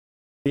the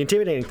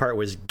intimidating part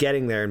was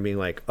getting there and being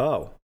like,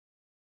 oh,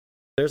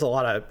 there's a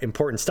lot of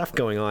important stuff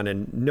going on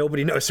and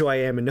nobody knows who I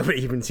am and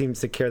nobody even seems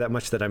to care that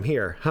much that I'm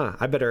here.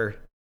 I better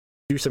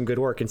do some good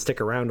work and stick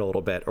around a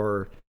little bit.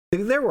 Or the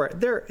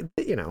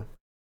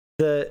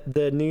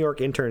New York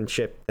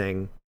internship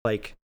thing,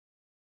 like,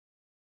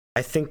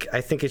 I think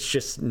it's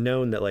just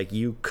known that like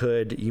you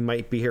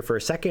might be here for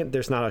a second.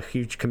 There's not a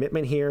huge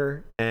commitment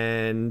here,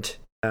 and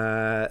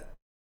I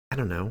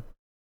don't know.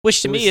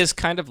 Which to me is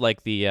kind of like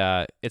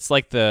it's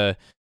like the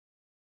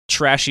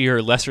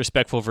trashier, less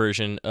respectful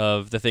version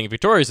of the thing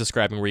Victoria's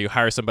describing, where you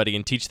hire somebody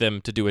and teach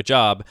them to do a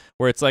job,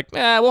 where it's like,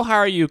 we'll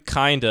hire you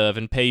kind of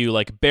and pay you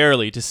like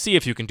barely to see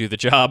if you can do the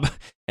job,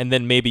 and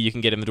then maybe you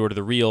can get in the door to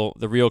the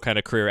real kind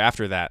of career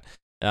after that.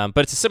 But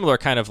it's a similar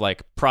kind of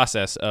like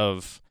process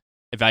of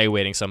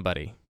evaluating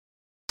somebody.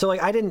 So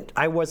like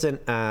I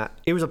wasn't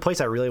it was a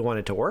place I really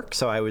wanted to work,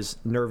 so I was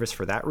nervous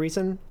for that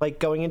reason, like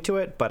going into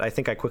it, but I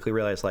think I quickly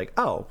realized like,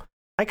 oh,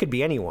 I could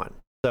be anyone.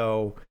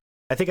 So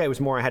I think I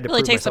had to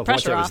prove myself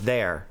once I was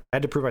there. I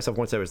had to prove myself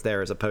once I was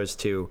there, as opposed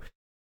to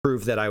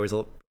prove that I was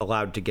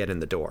allowed to get in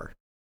the door.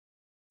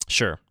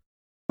 Sure.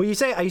 Well, you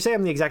say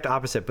I'm the exact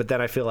opposite, but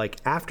then I feel like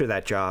after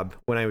that job,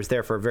 when I was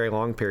there for a very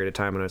long period of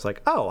time, and I was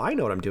like, oh, I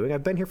know what I'm doing.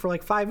 I've been here for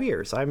like 5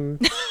 years. I'm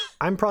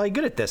probably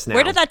good at this now.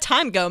 Where did that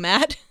time go,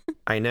 Matt?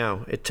 I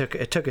know. It took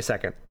a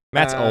second.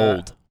 Matt's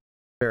old.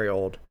 Very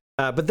old.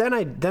 But then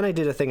I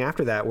did a thing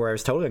after that where I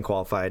was totally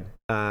unqualified.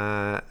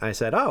 I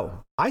said,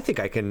 oh, I think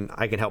I can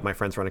help my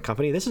friends run a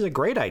company. This is a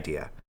great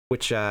idea,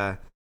 which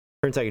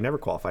turns out you never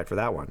qualified for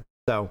that one.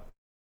 So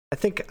I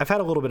think I've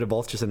had a little bit of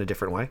both, just in a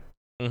different way.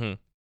 Mm-hmm.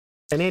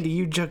 And Andy,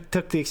 you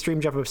took the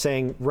extreme jump of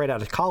saying right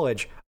out of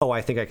college, oh,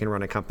 I think I can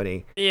run a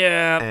company.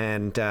 Yeah.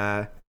 And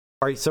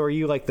are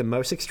you like the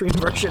most extreme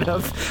version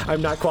of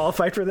I'm not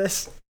qualified for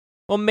this?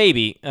 Well,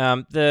 maybe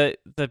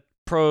the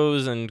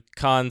pros and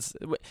cons,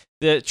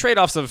 the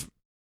trade-offs of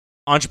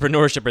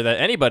entrepreneurship are that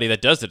anybody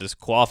that does it is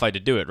qualified to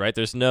do it, right?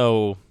 There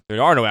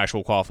are no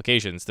actual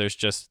qualifications. There's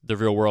just the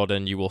real world,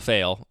 and you will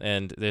fail.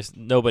 And there's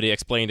nobody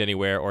explained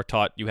anywhere or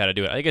taught you how to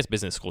do it. I guess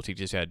business school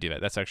teaches you how to do that.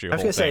 That's actually your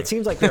whole thing. I was going to say, it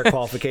seems like there are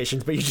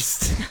qualifications, but you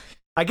just,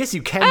 I guess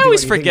you can. I do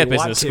always anything forget you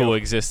want business to. school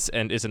exists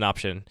and is an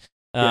option.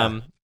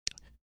 Yeah.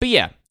 But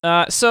yeah,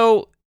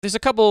 so there's a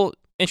couple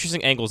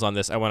interesting angles on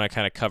this I want to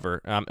kind of cover.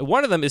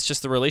 One of them is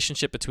just the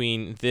relationship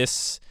between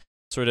this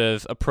sort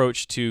of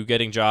approach to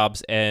getting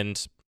jobs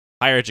and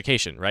higher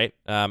education, right?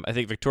 I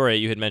think, Victoria,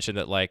 you had mentioned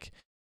that, like,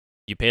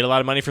 you paid a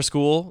lot of money for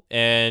school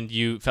and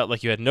you felt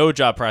like you had no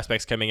job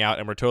prospects coming out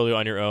and were totally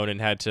on your own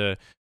and had to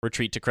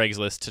retreat to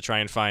Craigslist to try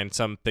and find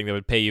something that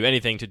would pay you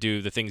anything to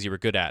do the things you were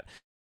good at.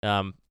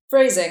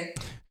 Phrasing.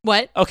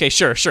 What? Okay,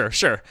 sure.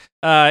 What'd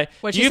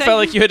You you say? felt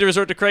like you had to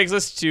resort to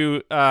Craigslist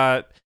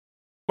to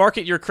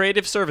market your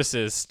creative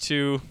services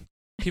to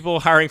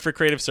people hiring for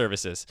creative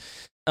services.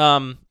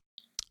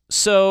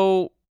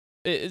 So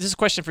this is a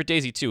question for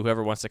Daisy too,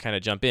 whoever wants to kind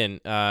of jump in.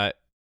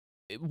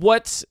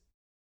 What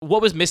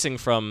was missing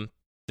from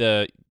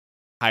the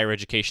higher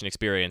education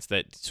experience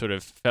that sort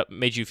of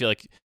made you feel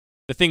like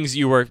the things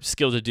you were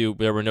skilled to do,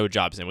 there were no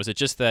jobs in? Was it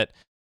just that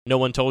no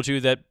one told you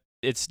that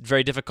it's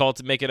very difficult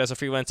to make it as a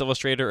freelance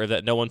illustrator, or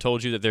that no one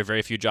told you that there are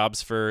very few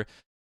jobs for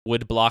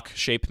wood block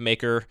shape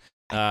maker?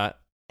 I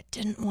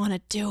didn't want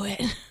to do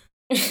it.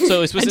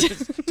 So this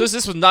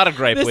was not a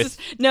gripe with.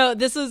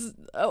 This was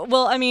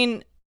well, I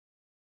mean,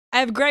 I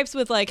have gripes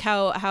with like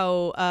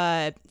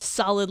how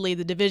solidly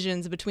the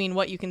divisions between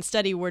what you can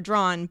study were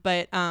drawn,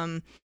 but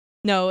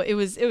no, it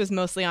was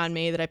mostly on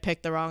me that I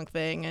picked the wrong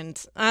thing,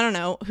 and I don't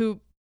know who.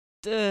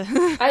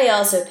 I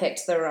also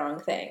picked the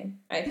wrong thing,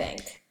 I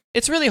think.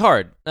 It's really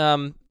hard.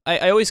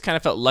 I always kind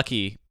of felt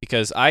lucky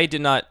because I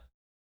did not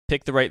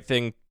pick the right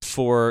thing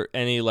for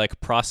any like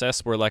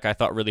process where like I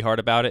thought really hard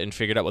about it and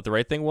figured out what the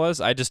right thing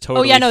was. I just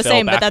totally fell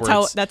same. backwards.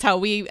 But that's how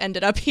we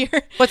ended up here.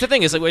 But the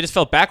thing is, like, I just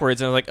felt backwards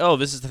and I was like, oh,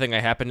 this is the thing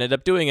I happened to end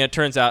up doing. And it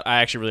turns out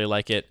I actually really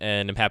like it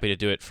and I'm happy to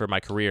do it for my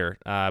career.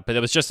 But it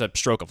was just a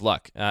stroke of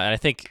luck. And I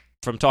think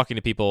from talking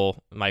to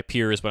people, my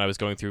peers when I was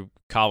going through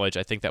college,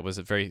 I think that was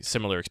a very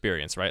similar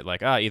experience, right?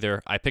 Like,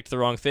 either I picked the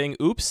wrong thing,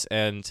 oops,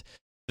 and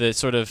the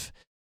sort of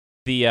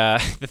the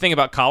thing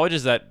about college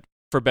is that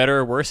for better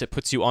or worse, it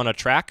puts you on a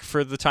track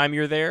for the time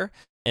you're there.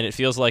 And it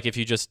feels like if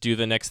you just do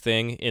the next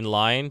thing in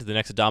line, the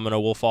next domino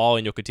will fall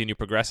and you'll continue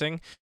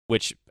progressing,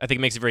 which I think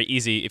makes it very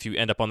easy. If you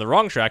end up on the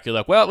wrong track, you're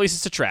like, well, at least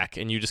it's a track,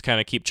 and you just kind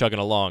of keep chugging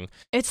along.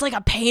 It's like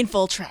a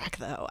painful track,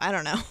 though. I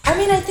don't know. I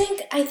mean, I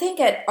think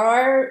at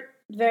our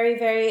very,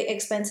 very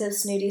expensive,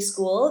 snooty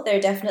school, there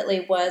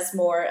definitely was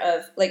more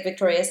of, like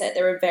Victoria said,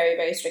 there were very,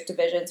 very strict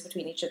divisions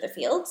between each of the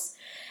fields.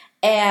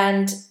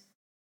 And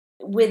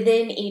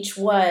within each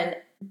one,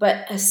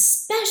 but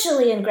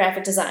especially in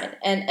graphic design.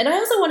 And I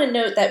also want to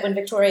note that when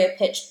Victoria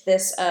pitched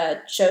this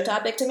show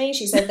topic to me,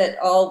 she said that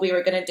all we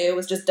were going to do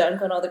was just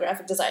dunk on all the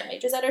graphic design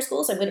majors at our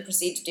school, so I'm going to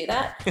proceed to do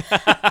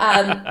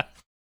that.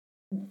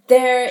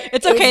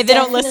 It's okay, they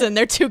don't listen,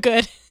 they're too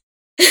good.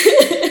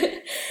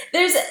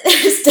 there's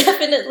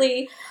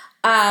definitely,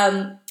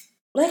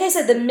 like I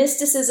said, the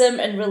mysticism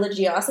and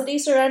religiosity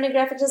surrounding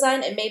graphic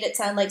design, it made it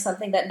sound like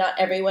something that not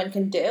everyone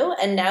can do.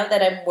 And now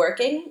that I'm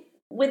working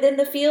within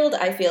the field,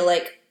 I feel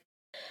like,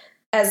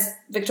 as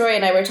Victoria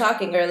and I were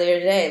talking earlier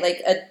today,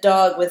 like a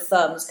dog with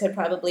thumbs could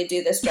probably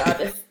do this job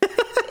if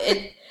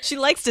it... She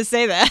likes to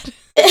say that.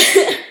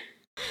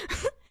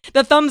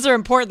 The thumbs are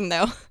important,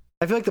 though.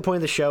 I feel like the point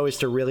of the show is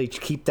to really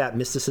keep that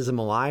mysticism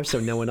alive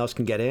so no one else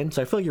can get in.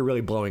 So I feel like you're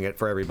really blowing it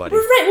for everybody.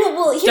 Right,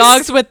 well,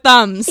 dogs with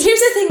thumbs. Here's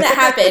the thing that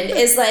happened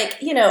is, like,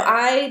 you know,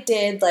 I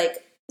did,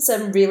 like,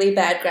 some really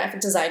bad graphic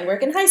design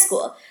work in high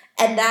school.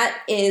 And at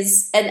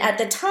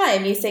the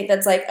time, you think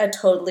that's like a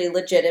totally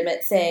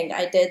legitimate thing.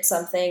 I did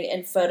something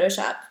in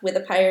Photoshop with a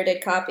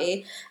pirated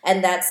copy,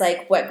 and that's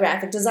like what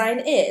graphic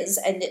design is.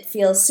 And it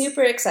feels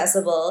super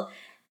accessible.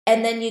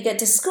 And then you get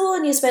to school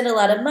and you spend a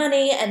lot of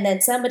money, and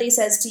then somebody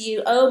says to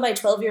you, oh, my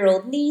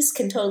 12-year-old niece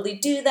can totally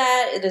do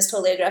that. It is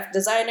totally a graphic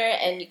designer.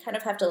 And you kind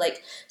of have to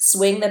like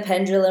swing the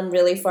pendulum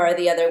really far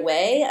the other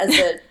way as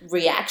a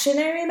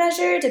reactionary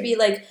measure to be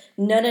like,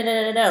 no.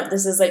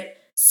 This is like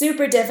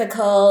super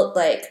difficult.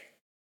 Like,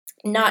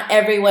 not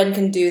everyone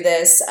can do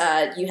this.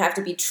 You have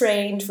to be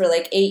trained for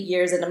like 8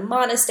 years in a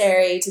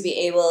monastery to be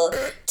able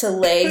to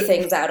lay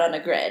things out on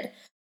a grid.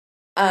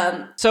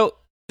 So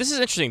this is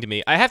interesting to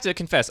me. I have to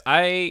confess,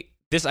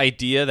 this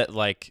idea that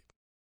like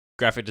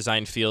graphic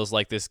design feels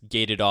like this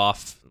gated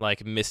off,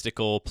 like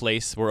mystical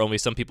place where only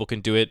some people can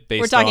do it.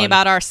 We're talking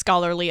about our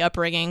scholarly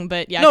upbringing,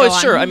 but yeah. No, go it's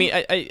on. sure. I mean,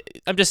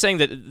 I'm just saying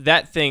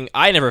that thing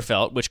I never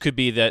felt, which could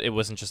be that it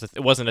wasn't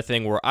a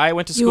thing where I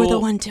went to school. You were the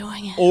one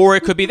doing it, or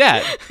it could be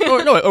that,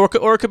 or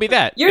it could be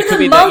that. You're it could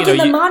the be monk that, in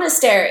the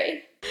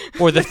monastery.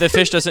 Or the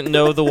fish doesn't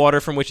know the water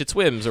from which it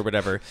swims, or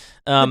whatever.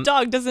 The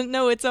dog doesn't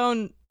know its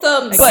own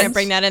thumbs. I can't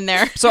bring that in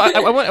there. So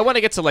I want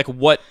to get to like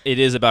what it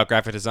is about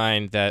graphic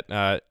design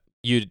that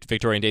you,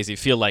 Victoria and Daisy,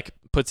 feel like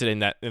puts it in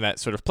that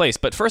sort of place.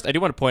 But first, I do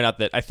want to point out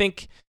that I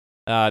think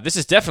this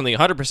is definitely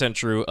 100%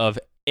 true of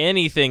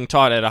anything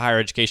taught at a higher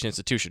education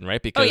institution,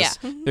 right? Because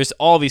there's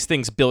all these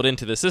things built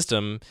into the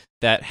system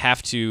that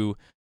have to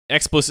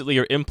explicitly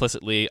or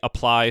implicitly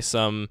apply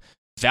some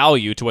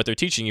value to what they're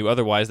teaching you.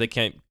 Otherwise, they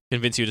can't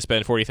convince you to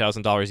spend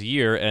 $40,000 a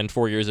year and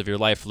 4 years of your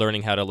life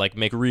learning how to like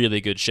make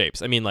really good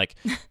shapes. I mean, like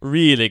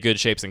really good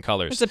shapes and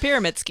colors. It's a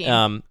pyramid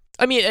scheme.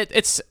 I mean,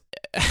 it's.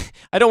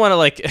 I don't want to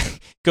like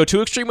go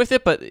too extreme with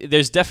it, but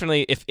there's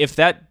definitely if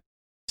that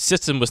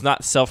system was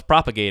not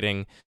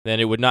self-propagating, then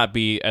it would not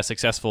be as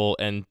successful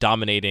and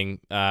dominating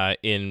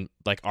in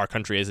like our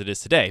country as it is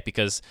today,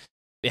 because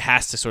it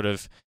has to sort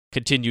of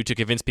continue to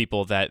convince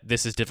people that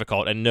this is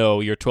difficult, and no,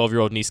 your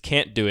 12-year-old niece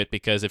can't do it,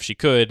 because if she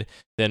could,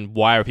 then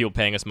why are people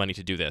paying us money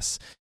to do this?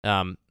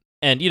 And,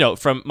 you know,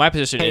 from my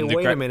position... Hey,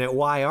 wait a minute.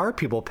 Why are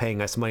people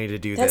paying us money to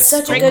do That's this?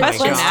 That's such a good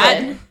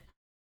question.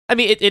 I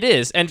mean, it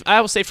is. And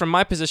I will say from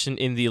my position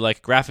in the,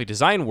 like, graphic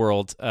design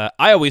world,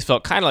 I always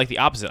felt kind of like the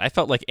opposite. I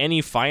felt like any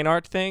fine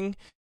art thing,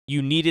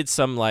 you needed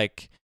some,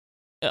 like...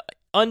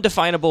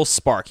 undefinable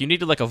spark. You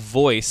needed like a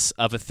voice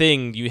of a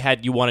thing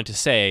you wanted to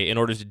say in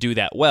order to do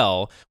that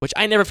well, which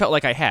I never felt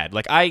like I had.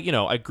 Like I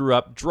grew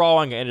up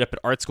drawing. I ended up at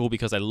art school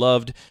because I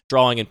loved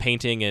drawing and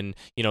painting and,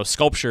 you know,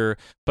 sculpture,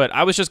 but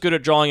I was just good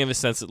at drawing in the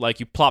sense that like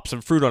you plop some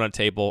fruit on a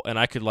table and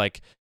I could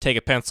like take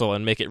a pencil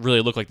and make it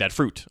really look like that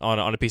fruit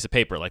on a piece of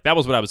paper. Like that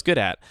was what I was good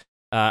at.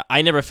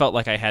 I never felt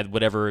like I had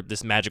whatever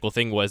this magical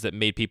thing was that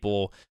made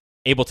people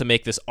able to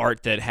make this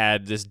art that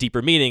had this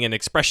deeper meaning and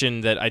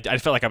expression that I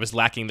felt like I was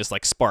lacking this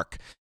like spark.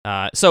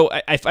 So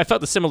I felt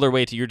the similar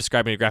way to you're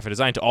describing graphic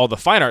design to all the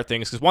fine art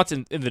things, because once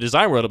in the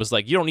design world, it was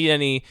like, you don't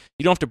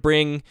have to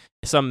bring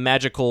some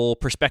magical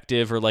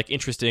perspective or like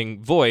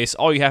interesting voice.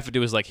 All you have to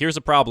do is like, here's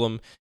a problem.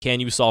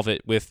 Can you solve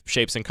it with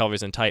shapes and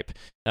colors and type?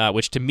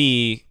 Which to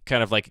me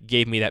kind of like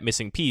gave me that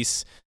missing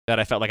piece that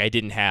I felt like I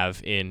didn't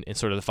have in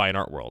sort of the fine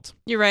art world.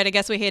 You're right. I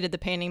guess we hated the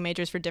painting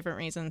majors for different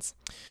reasons.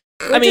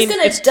 We're just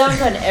going to dunk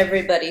on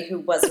everybody who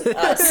wasn't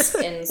us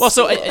in well,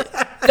 school. So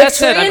that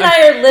said, Victoria and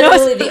I are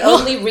literally the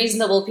only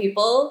reasonable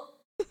people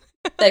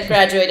that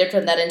graduated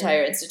from that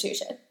entire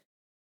institution.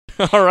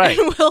 All right.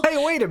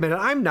 Hey, wait a minute.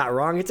 I'm not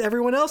wrong. It's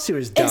everyone else who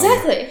is dumb.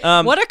 Exactly.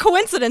 What a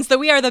coincidence that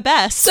we are the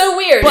best. So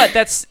weird.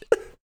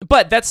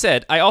 But that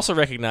said, I also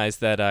recognize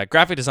that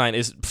graphic design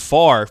is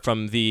far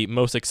from the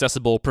most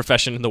accessible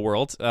profession in the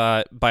world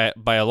by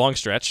a long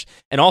stretch.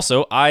 And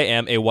also, I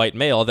am a white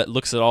male that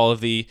looks at all of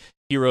the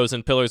heroes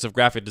and pillars of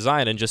graphic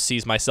design and just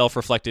sees myself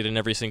reflected in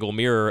every single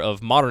mirror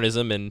of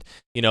modernism and,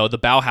 you know, the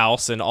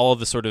Bauhaus and all of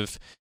the sort of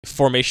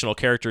formational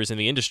characters in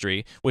the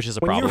industry, which is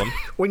a problem.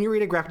 When you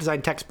read a graphic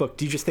design textbook,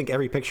 do you just think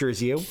every picture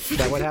is you? Is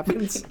that what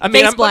happens? I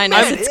mean, Face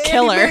blindness, it's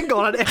killer. Andy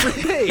Mangold on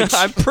every page.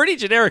 I'm pretty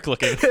generic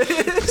looking.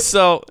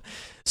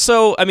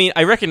 So, I mean,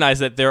 I recognize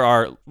that there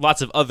are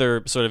lots of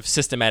other sort of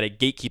systematic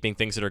gatekeeping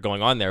things that are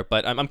going on there,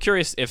 but I'm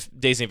curious if,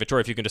 Daisy and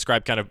Victoria, if you can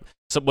describe kind of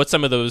what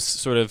some of those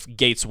sort of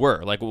gates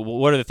were. Like,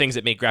 what are the things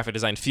that make graphic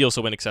design feel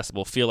so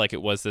inaccessible, feel like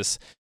it was this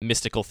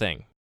mystical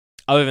thing?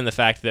 Other than the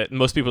fact that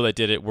most people that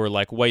did it were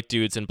like white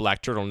dudes in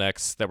black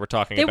turtlenecks that were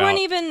talking about... They weren't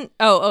even...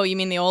 Oh, you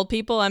mean the old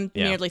people? I'm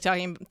merely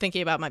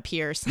thinking about my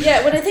peers.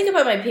 Yeah, when I think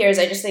about my peers,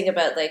 I just think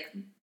about, like,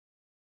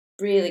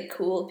 really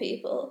cool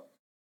people.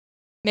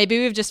 Maybe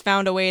we've just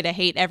found a way to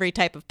hate every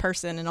type of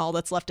person, and all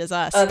that's left is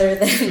us. Other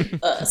than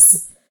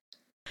us.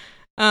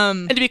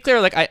 And to be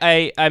clear, like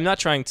I'm not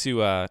trying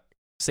to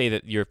say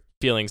that your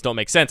feelings don't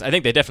make sense. I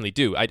think they definitely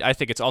do. I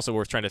think it's also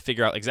worth trying to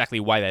figure out exactly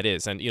why that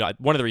is. And, you know,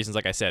 one of the reasons,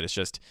 like I said, is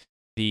just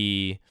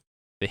the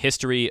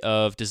history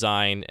of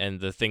design and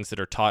the things that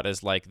are taught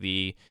as like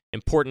the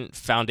important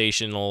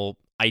foundational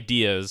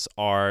ideas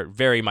are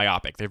very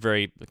myopic. They're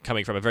very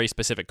coming from a very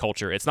specific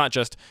culture. It's not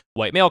just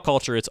white male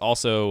culture. It's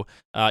also,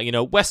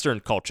 Western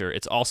culture.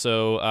 It's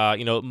also,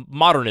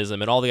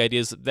 modernism and all the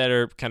ideas that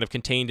are kind of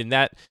contained in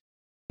that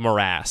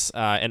morass.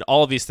 And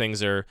all of these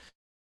things are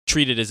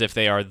treated as if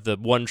they are the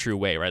one true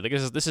way, right? Like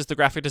this is the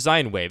graphic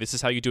design way. This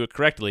is how you do it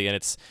correctly. And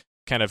it's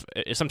kind of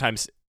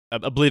sometimes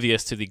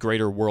oblivious to the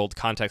greater world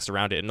context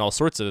around it and all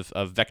sorts of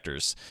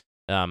vectors.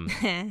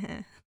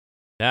 There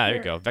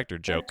you go. Vector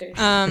joke.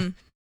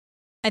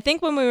 I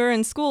think when we were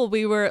in school,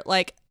 we were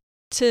like,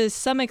 to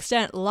some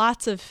extent,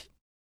 lots of,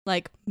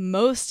 like,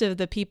 most of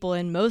the people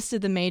in most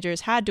of the majors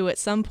had to at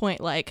some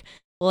point, like,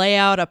 lay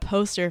out a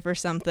poster for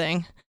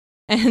something.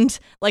 And,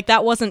 like,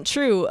 that wasn't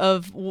true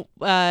of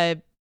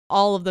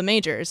all of the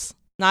majors.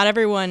 Not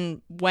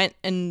everyone went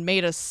and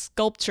made a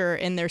sculpture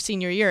in their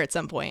senior year at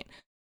some point.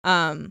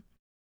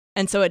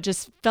 And so it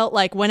just felt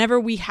like whenever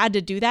we had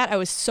to do that, I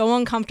was so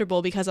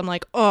uncomfortable because I'm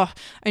like, I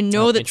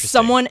know that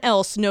someone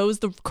else knows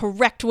the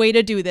correct way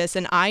to do this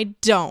and I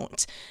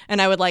don't.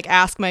 And I would like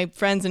ask my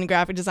friends in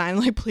graphic design,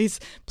 like, please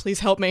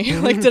help me.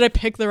 Like, did I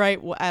pick the right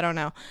I don't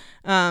know.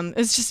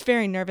 It's just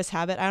very nervous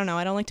habit. I don't know.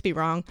 I don't like to be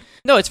wrong.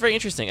 No, it's very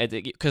interesting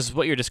because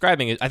what you're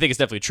describing, I think is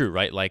definitely true,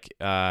 right? Like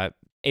a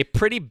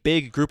pretty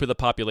big group of the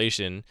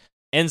population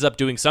ends up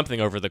doing something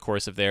over the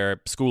course of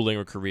their schooling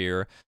or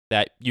career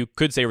that you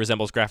could say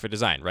resembles graphic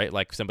design, right?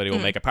 Like somebody will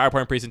make a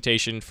PowerPoint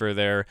presentation for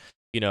their,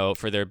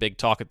 for their big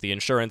talk at the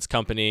insurance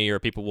company, or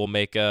people will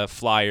make a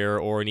flyer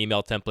or an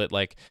email template,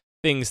 like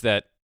things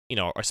that,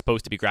 are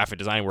supposed to be graphic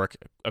design work,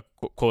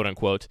 quote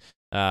unquote,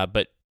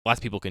 but lots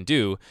of people can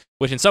do,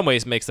 which in some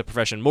ways makes the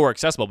profession more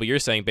accessible. But you're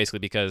saying basically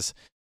because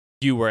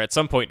you were at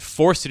some point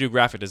forced to do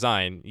graphic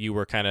design, you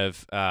were kind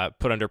of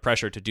put under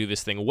pressure to do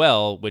this thing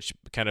well, which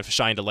kind of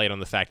shined a light on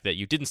the fact that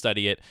you didn't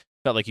study it,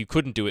 felt like you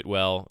couldn't do it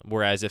well.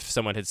 Whereas if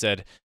someone had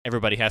said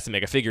everybody has to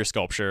make a figure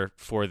sculpture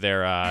for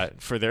their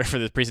for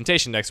the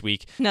presentation next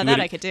week, now that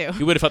I could do,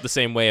 you would have felt the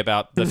same way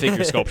about the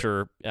figure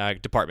sculpture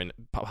department,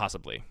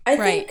 possibly. I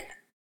think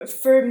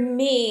for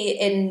me,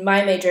 in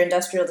my major,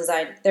 industrial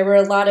design, there were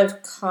a lot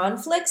of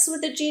conflicts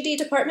with the GD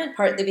department,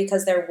 partly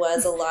because there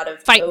was a lot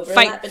of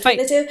overlap between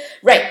the two.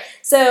 Right.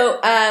 So,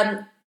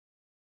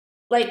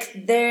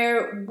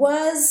 there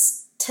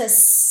was, to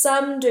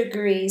some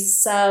degree,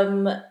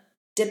 some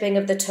dipping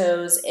of the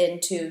toes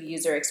into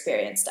user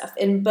experience stuff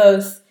in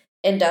both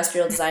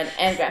industrial design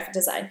and graphic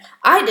design.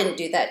 I didn't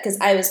do that because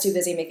I was too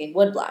busy making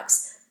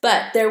woodblocks.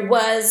 But there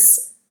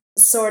was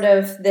sort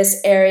of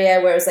this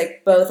area where it was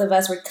like both of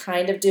us were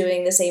kind of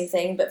doing the same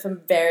thing, but from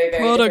very,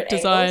 very product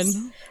different design.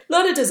 angles. A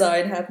lot of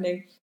design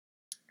happening.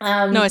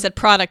 No, I said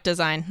product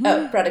design.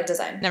 Oh, product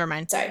design. Never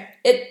mind. Sorry.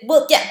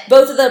 Both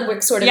of them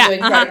were sort of doing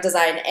product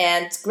design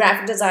and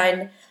graphic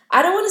design.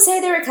 I don't want to say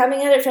they were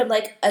coming at it from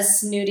like a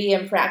snooty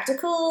and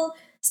practical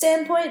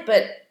standpoint,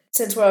 but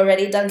since we're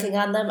already dunking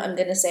on them, I'm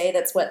going to say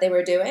that's what they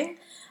were doing.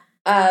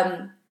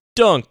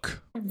 Dunk.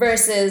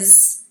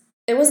 Versus,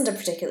 it wasn't a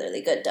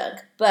particularly good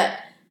dunk, but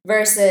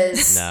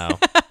versus... No.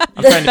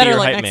 I'm trying to be your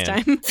hype man.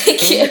 Time.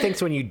 Thank you. He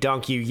thinks when you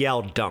dunk, you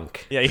yell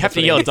dunk. Yeah, you have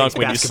to yell dunk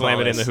when you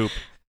slam it in the hoop.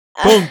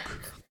 Dunk.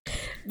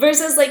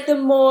 Versus like the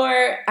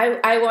more,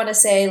 I want to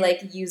say like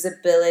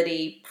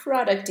usability,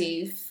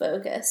 product-y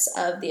focus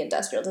of the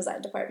industrial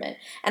design department.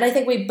 And I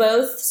think we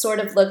both sort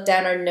of looked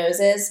down our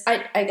noses.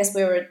 I guess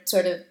we were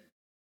sort of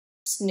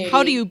snooty.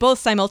 How do you both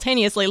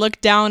simultaneously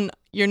look down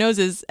your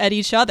noses at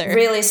each other?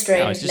 Really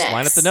strange necks. Just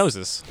line up the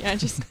noses. Yeah,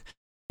 just...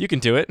 You can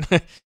do it.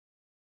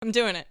 I'm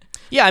doing it.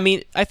 Yeah, I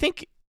mean, I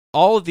think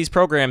all of these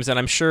programs, and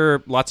I'm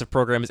sure lots of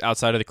programs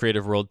outside of the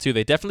creative world too,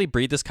 they definitely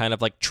breed this kind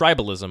of like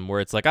tribalism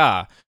where it's like,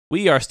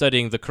 we are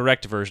studying the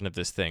correct version of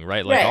this thing,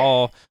 right? Like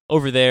all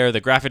over there,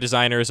 the graphic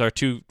designers are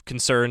too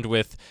concerned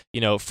with,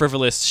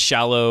 frivolous,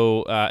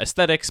 shallow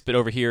aesthetics. But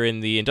over here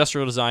in the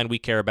industrial design, we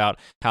care about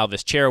how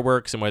this chair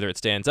works and whether it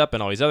stands up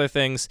and all these other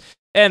things.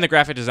 And the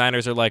graphic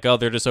designers are like,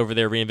 they're just over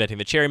there reinventing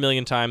the chair a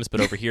million times.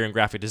 But over here in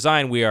graphic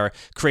design, we are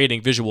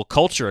creating visual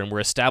culture and we're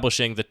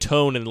establishing the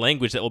tone and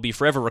language that will be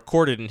forever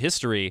recorded in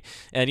history.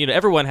 And,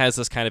 everyone has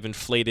this kind of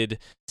inflated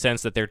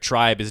sense that their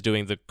tribe is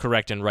doing the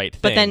correct and right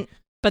thing.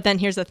 But then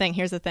here's the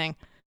thing.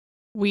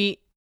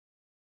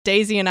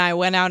 Daisy and I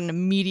went out and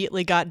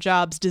immediately got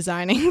jobs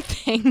designing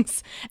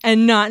things,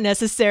 and not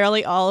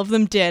necessarily all of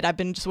them did. I've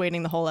been just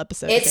waiting the whole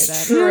episode to say that.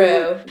 It's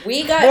true.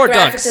 We got more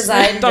graphic dunks.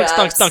 design jobs.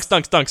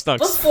 Dunks.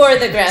 Before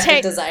the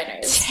graphic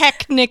designers.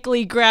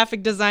 Technically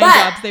graphic design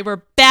jobs. They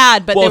were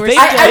bad, but they were still...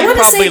 I want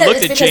to say that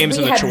looked it's at James because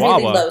we and the had Chihuahua.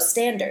 really low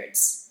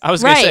standards. I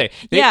was going to say,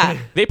 yeah.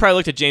 They probably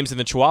looked at James and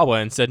the Chihuahua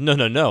and said,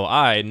 no,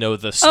 I know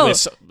the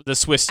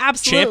Swiss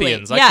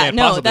champions. I can't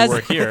possibly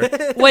work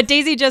here. What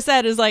Daisy just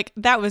said is like,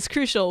 that was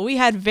crucial. We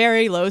had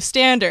very low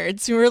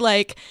standards. We were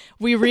like,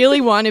 we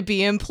really want to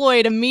be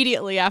employed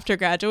immediately after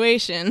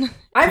graduation.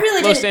 I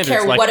really didn't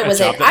care what it was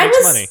in.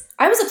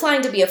 I was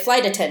applying to be a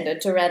flight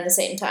attendant around the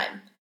same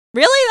time.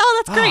 Really?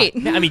 Oh, that's great.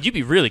 Yeah, I mean, you'd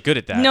be really good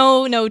at that.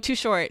 No, too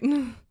short.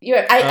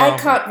 I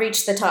can't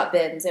reach the top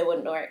bins. It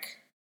wouldn't work.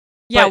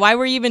 Yeah, why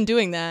were you even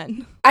doing that?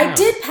 I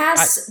did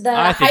pass the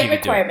height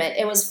requirement.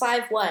 It was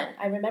 5'1".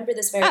 I remember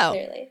this very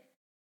clearly.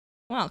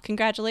 Well,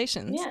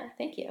 congratulations. Yeah,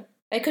 thank you.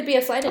 I could be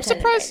a flight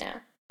attendant right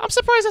now. I'm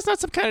surprised that's not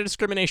some kind of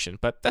discrimination,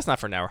 but that's not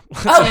for now.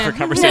 That's for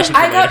conversation.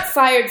 I got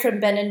fired from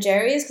Ben &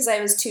 Jerry's because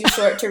I was too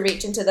short to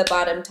reach into the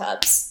bottom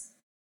tubs.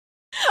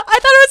 I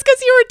thought it was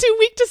because you were too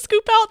weak to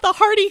scoop out the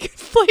hearty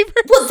flavor.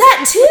 Well,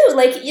 that too.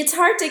 Like, it's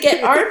hard to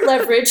get arm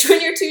leverage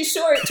when you're too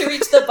short to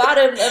reach the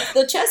bottom of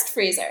the chest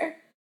freezer.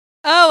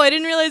 Oh, I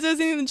didn't realize it was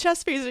in the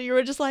chest freezer. You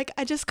were just like,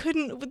 I just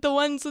couldn't with the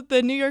ones with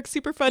the New York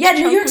Super Fudge. Yeah,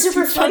 New York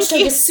Super Fudge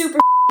chunk is super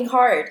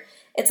hard.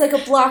 It's like a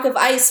block of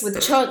ice with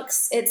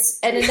chunks.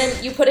 And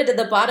then you put it at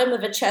the bottom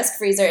of a chest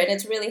freezer, and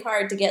it's really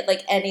hard to get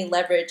like any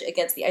leverage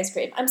against the ice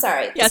cream. I'm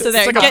sorry. Yeah, so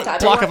it's like a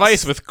block of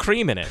ice with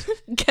cream in it.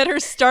 Get her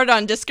started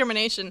on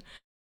discrimination.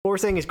 What we're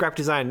saying is graphic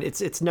design.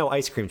 It's no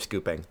ice cream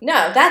scooping.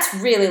 No, that's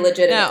really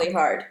legitimately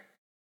hard.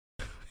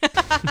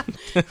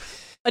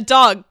 A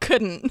dog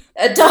couldn't.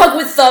 A dog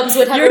with thumbs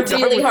would have a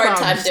really hard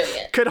time doing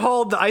it. Could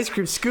hold the ice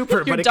cream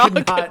scooper, but it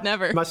could not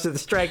never muster the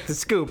strength to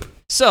scoop.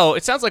 So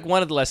it sounds like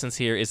one of the lessons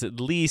here is at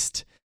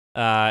least,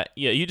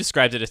 you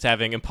described it as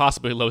having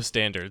impossibly low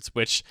standards,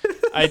 which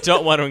I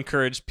don't want to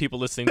encourage people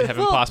listening to have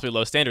impossibly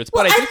low standards,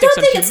 but I do think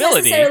some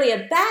humility. It's necessarily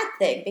a bad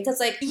thing because,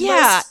 like,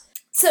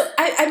 so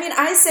I mean,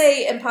 I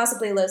say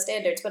impossibly low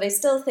standards, but I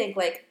still think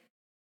like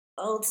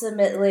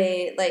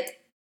ultimately, like,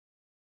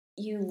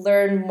 you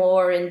learn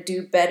more and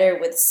do better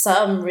with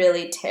some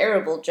really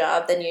terrible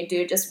job than you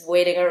do just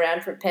waiting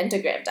around for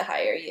Pentagram to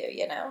hire you,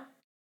 you know?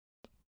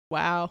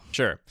 Wow.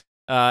 Sure.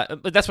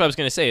 But that's what I was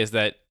going to say is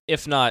that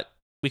if not,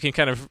 we can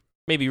kind of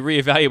maybe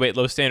reevaluate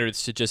low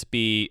standards to just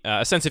be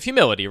a sense of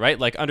humility, right?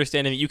 Like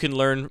understanding that you can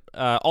learn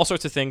all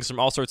sorts of things from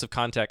all sorts of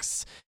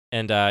contexts,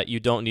 and you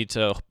don't need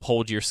to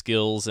hold your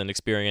skills and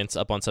experience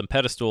up on some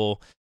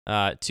pedestal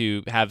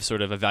to have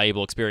sort of a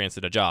valuable experience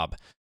at a job,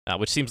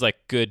 which seems like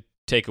good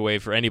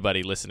takeaway for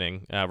anybody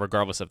listening,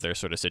 regardless of their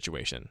sort of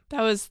situation.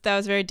 That was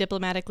very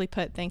diplomatically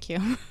put. Thank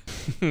you.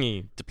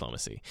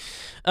 Diplomacy.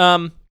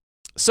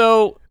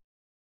 So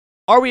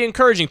are we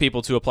encouraging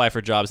people to apply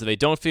for jobs that they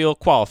don't feel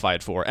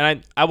qualified for?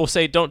 And I will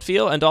say don't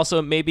feel, and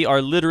also maybe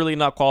are literally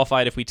not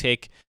qualified if we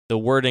take the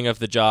wording of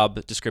the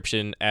job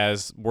description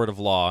as word of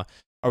law.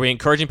 Are we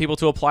encouraging people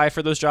to apply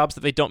for those jobs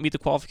that they don't meet the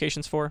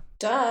qualifications for?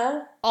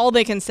 Duh. All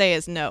they can say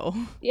is no.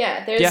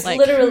 Yeah, there's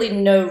literally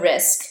no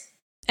risk.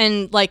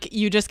 And, like,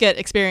 you just get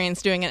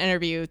experience doing an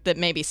interview that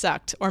maybe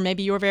sucked. Or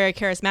maybe you were very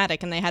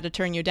charismatic and they had to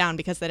turn you down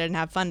because they didn't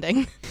have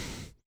funding.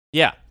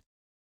 Yeah.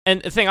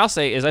 And the thing I'll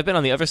say is I've been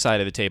on the other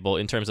side of the table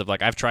in terms of,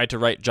 like, I've tried to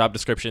write job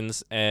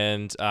descriptions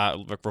and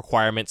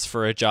requirements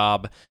for a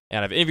job,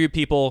 and I've interviewed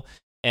people.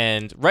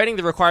 And writing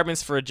the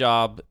requirements for a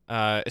job,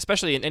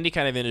 especially in any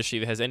kind of industry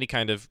that has any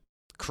kind of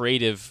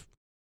creative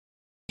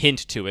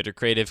hint to it or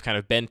creative kind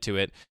of bent to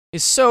it,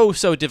 is so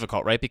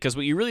difficult, right? Because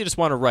what you really just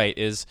want to write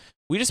is,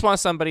 we just want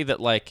somebody that,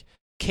 like,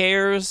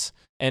 cares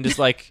and is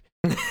like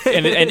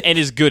and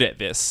is good at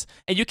this.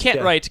 And you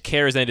can't write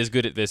cares and is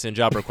good at this in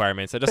job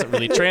requirements. That doesn't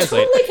really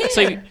translate.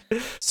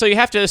 So you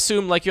have to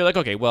assume, like, you're like,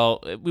 okay,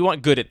 well, we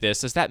want good at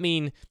this. Does that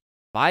mean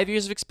 5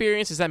 years of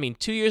experience? Does that mean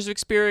 2 years of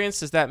experience?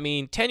 Does that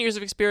mean 10 years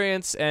of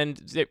experience? And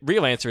the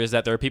real answer is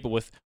that there are people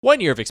with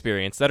 1 year of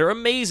experience that are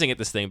amazing at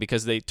this thing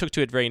because they took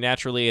to it very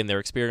naturally and their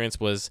experience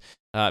was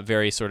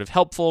very sort of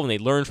helpful and they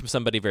learned from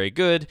somebody very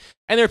good.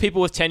 And there are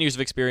people with 10 years of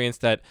experience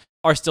that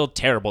are still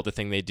terrible at the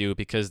thing they do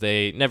because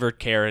they never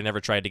care and never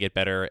tried to get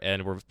better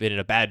and were been in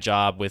a bad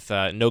job with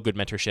no good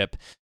mentorship.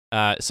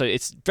 So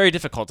it's very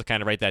difficult to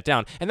kind of write that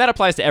down. And that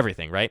applies to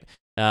everything, right?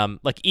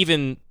 Like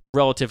even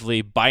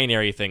relatively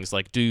binary things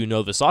like, do you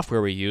know the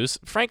software we use?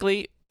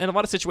 Frankly, in a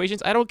lot of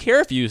situations, I don't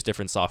care if you use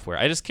different software.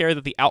 I just care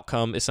that the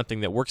outcome is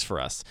something that works for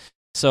us.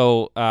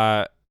 So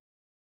I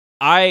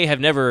have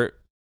never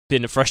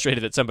been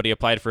frustrated that somebody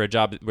applied for a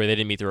job where they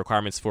didn't meet the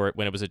requirements for it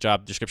when it was a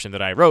job description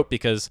that I wrote,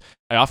 because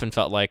I often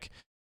felt like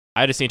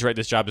I just need to write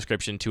this job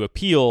description to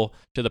appeal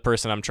to the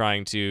person I'm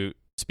trying to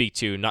speak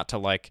to, not to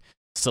like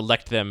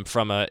select them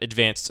from an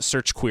advanced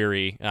search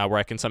query where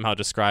I can somehow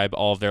describe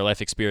all of their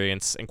life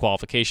experience and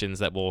qualifications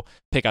that will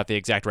pick out the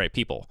exact right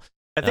people.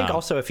 I think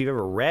also if you've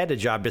ever read a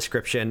job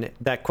description,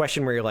 that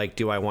question where you're like,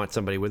 do I want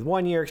somebody with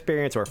 1 year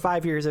experience or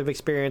 5 years of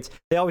experience?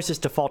 They always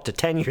just default to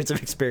 10 years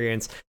of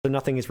experience, so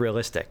nothing is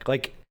realistic.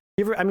 Like,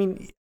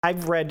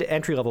 I've read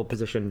entry-level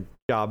position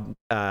job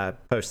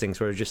postings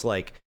where it's just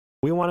like,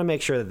 we want to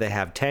make sure that they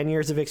have 10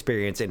 years of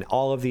experience in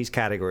all of these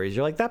categories.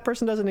 You're like, that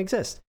person doesn't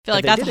exist. I feel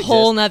like that's a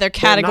whole nother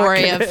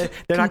category of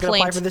they're not going to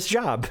apply for this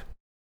job.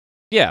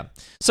 Yeah.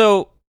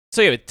 So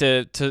yeah,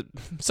 to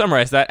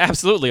summarize that,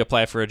 absolutely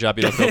apply for a job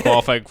you don't feel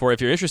qualified for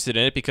if you're interested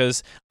in it,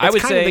 because I would say...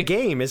 It's kind of the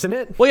game, isn't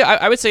it? Well, yeah,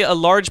 I would say a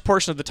large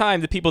portion of the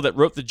time, the people that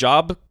wrote the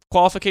job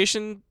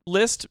qualification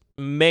list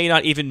may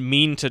not even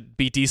mean to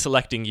be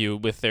deselecting you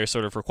with their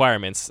sort of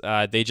requirements.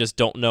 They just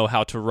don't know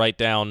how to write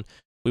down,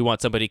 we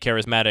want somebody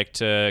charismatic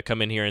to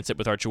come in here and sit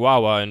with our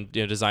chihuahua and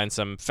design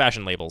some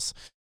fashion labels.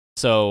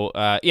 So,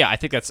 yeah, I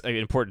think that's an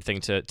important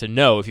thing to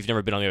know if you've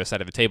never been on the other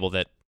side of the table,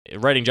 that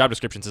writing job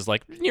descriptions is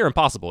like near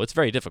impossible. It's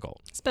very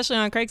difficult, especially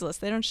on Craigslist.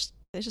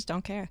 They just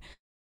don't care.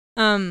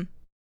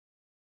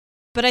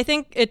 But I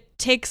think it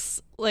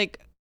takes like,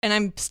 and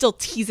I'm still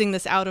teasing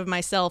this out of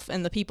myself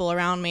and the people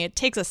around me, it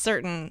takes a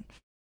certain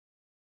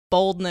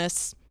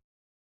boldness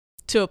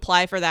to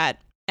apply for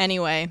that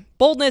anyway.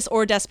 Boldness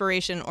or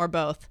desperation or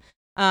both.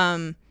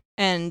 And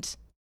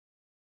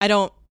I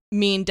don't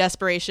mean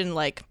desperation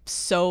like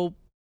so.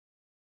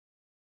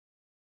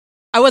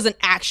 I wasn't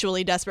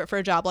actually desperate for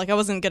a job. Like, I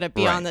wasn't going to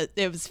be on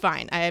it was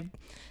fine. I have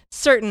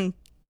certain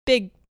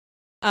big,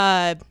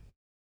 what's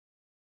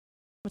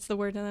the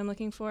word that I'm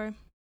looking for?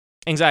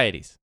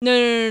 Anxieties.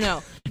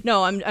 No.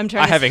 No, I'm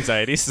trying I have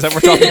anxieties. Is that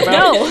what we're talking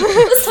about? No.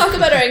 Let's talk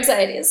about our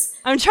anxieties.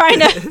 I'm trying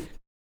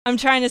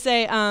to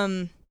say, I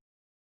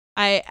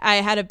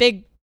had a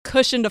big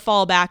cushion to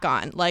fall back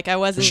on. Like, I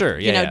wasn't,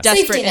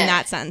 desperate in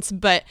that sense.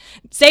 But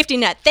safety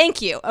net,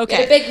 thank you.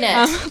 Okay. A big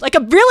net. Like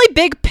a really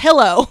big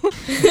pillow.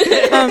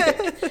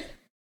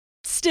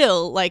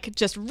 Still, like,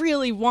 just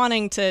really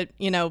wanting to,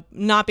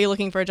 not be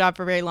looking for a job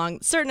for very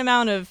long. Certain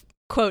amount of,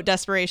 quote,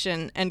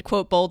 desperation and,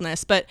 quote,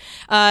 boldness. But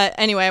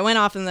anyway, I went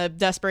off in the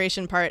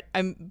desperation part.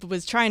 I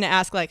was trying to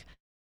ask, like,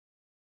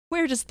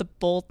 where does the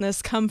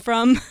boldness come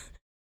from?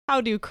 How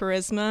do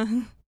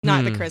charisma?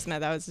 Not the charisma.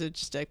 That was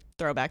just a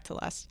throwback to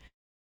last.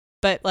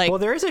 But, like, well,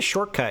 there is a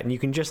shortcut, and you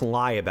can just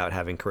lie about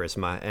having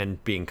charisma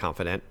and being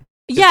confident.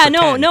 Yeah, no,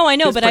 pretend. no, I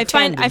know, Just but I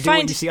pretend find and do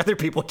what you see other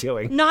people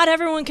doing. not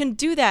everyone can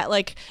do that.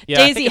 Like, Yeah,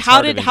 I think Daisy, it's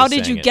harder than how just did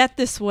you saying it. get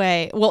this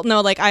way? Well,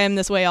 no, like I am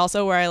this way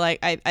also, where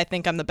I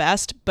think I'm the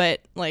best,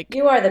 but like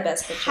You are the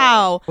best. for sure.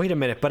 how Wait a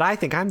minute, but I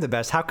think I'm the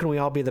best. How can we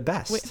all be the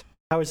best? Wait.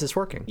 How is this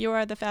working? you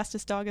are the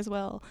fastest dog as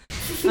well.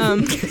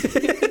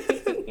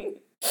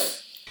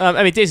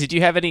 I mean, Daisy, do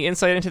you have any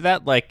insight into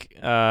that? Like,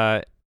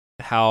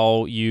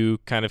 how you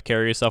kind of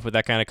carry yourself with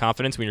that kind of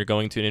confidence when you're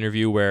going to an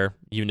interview where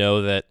you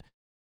know that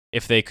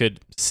if they could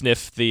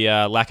sniff the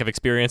lack of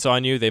experience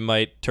on you, they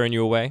might turn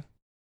you away?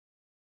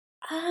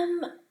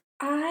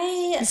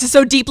 This is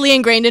so deeply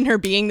ingrained in her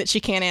being that she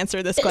can't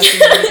answer this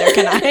question either,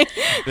 can I?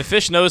 The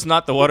fish knows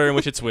not the water in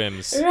which it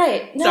swims.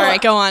 Right. No, Sorry,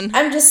 go on.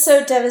 I'm just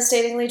so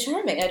devastatingly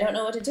charming. I don't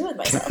know what to do with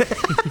myself.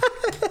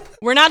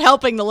 We're not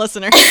helping the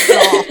listener at all.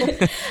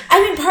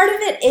 I mean, part of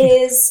it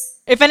is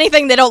If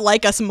anything, they don't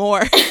like us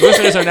more.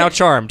 Listeners are now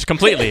charmed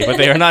completely, but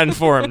they are not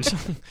informed.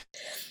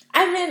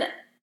 I mean,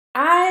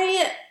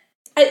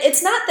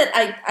 it's not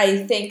that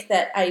I think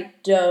that I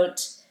don't.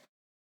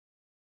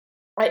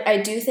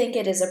 I do think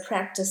it is a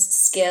practiced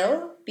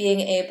skill, being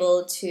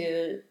able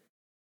to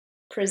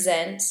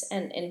present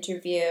and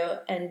interview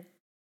and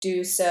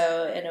do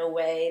so in a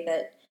way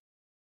that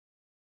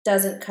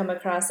doesn't come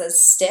across as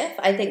stiff.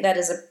 I think that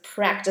is a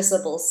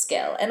practicable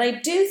skill. And I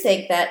do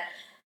think that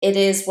it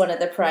is one of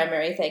the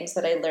primary things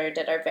that I learned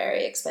at our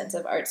very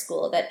expensive art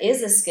school that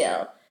is a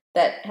skill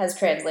that has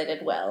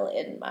translated well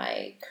in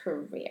my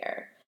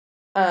career.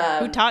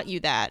 Who taught you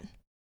that?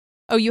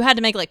 Oh, you had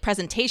to make like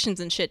presentations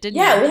and shit, didn't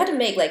you? Yeah, we had to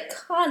make like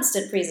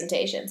constant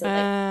presentations and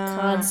like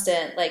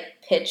constant like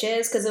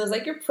pitches because it was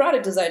like, you're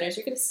product designers,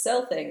 you're going to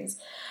sell things.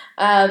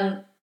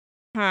 Huh.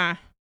 I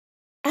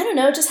don't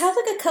know, just have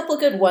like a couple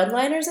good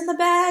one-liners in the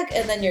bag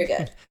and then you're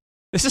good.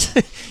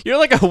 You're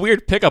like a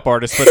weird pickup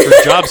artist, but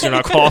for jobs you're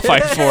not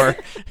qualified for.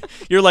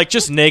 You're like,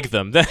 just nag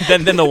them,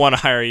 then they'll want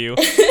to hire you.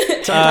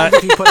 Sometimes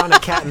if you put on a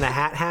Cat in the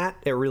hat,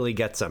 it really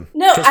gets them.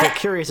 No, because they're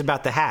curious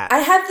about the hat. I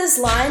have this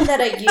line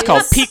that I use. It's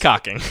called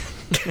peacocking.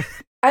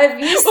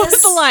 I've used What was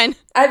this. the line?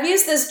 I've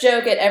used this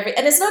joke at every,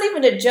 and it's not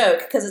even a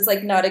joke because it's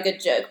like not a good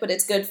joke, but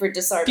it's good for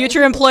disarming.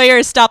 Future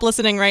employers, stop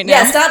listening right now.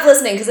 Yeah, stop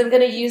listening because I'm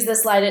going to use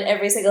this line in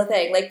every single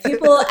thing. Like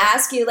people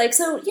ask you, like,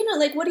 so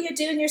like, what do you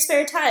do in your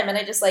spare time? And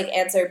I just like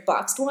answer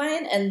boxed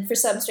wine. And for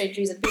some strange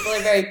reason, people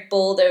are very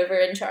bowled over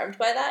and charmed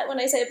by that when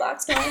I say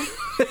boxed wine.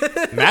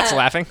 Matt's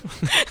laughing.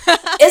 Isn't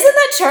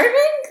that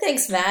charming?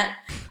 Thanks, Matt.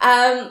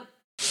 And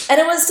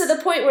it was to the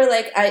point where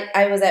like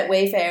I was at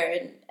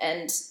Wayfair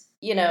and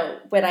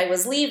when I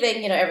was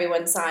leaving,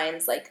 everyone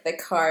signs like the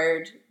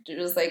card. It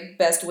was like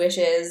best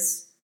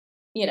wishes,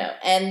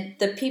 and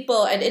the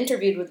people I'd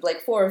interviewed with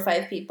like 4 or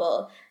 5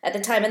 people at the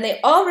time, and they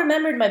all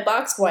remembered my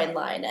boxed wine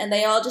line, and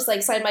they all just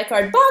like signed my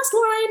card, boxed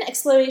wine, ! And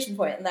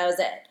that was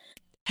it.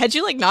 Had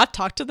you like not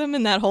talked to them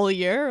in that whole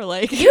year? Or,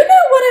 like, You know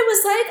what it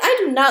was like? I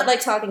do not like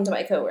talking to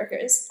my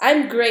coworkers.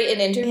 I'm great in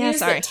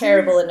interviews, but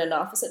terrible in an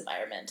office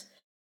environment.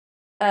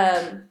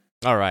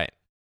 All right.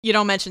 You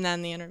don't mention that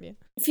in the interview.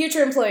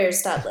 Future employers,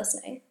 stop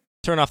listening.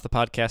 Turn off the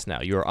podcast now.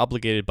 You are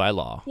obligated by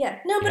law. Yeah,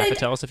 no, You but have to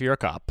tell us if you're a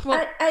cop.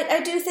 I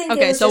do think. It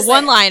Okay, was so just, like,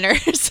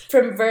 one-liners.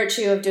 from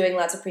virtue of doing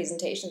lots of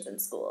presentations in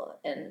school,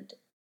 and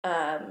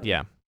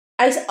Yeah.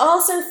 I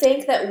also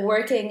think that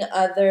working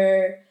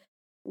other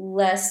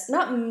less,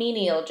 not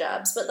menial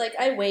jobs, but like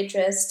I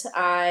waitressed,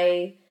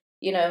 that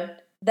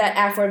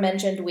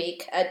aforementioned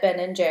week at Ben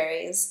and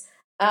Jerry's.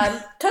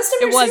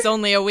 It was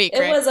only a week,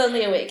 right? It was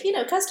only a week.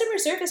 Customer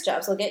service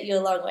jobs will get you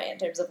a long way in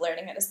terms of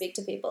learning how to speak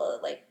to people,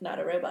 like not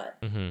a robot.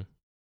 Mm-hmm.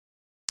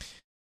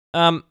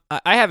 I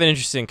have an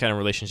interesting kind of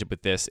relationship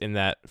with this in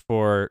that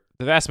for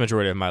the vast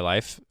majority of my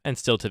life, and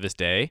still to this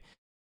day,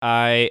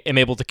 I am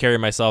able to carry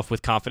myself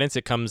with confidence.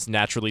 It comes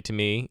naturally to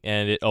me,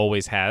 and it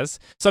always has.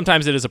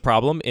 Sometimes it is a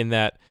problem in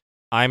that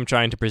I'm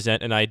trying to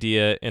present an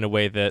idea in a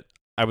way that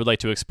I would like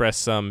to express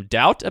some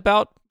doubt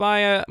about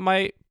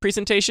my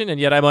presentation, and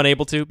yet I'm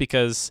unable to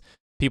because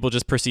people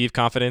just perceive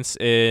confidence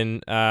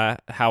in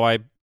how I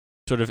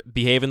sort of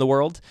behave in the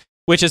world,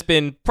 which has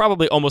been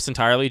probably almost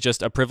entirely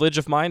just a privilege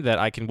of mine that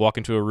I can walk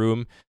into a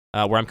room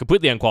where I'm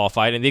completely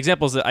unqualified. And the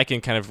examples that I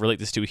can kind of relate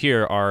this to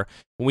here are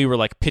when we were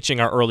like pitching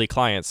our early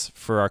clients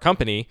for our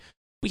company,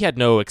 we had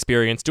no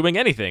experience doing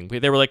anything.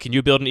 They were like, can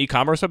you build an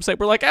e-commerce website?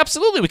 We're like,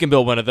 absolutely, we can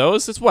build one of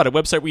those. It's what, a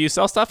website where you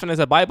sell stuff and there's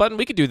a buy button?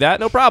 We could do that,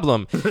 no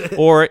problem.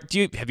 Or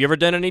have you ever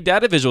done any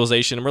data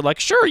visualization? And we're like,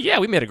 sure, yeah,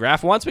 we made a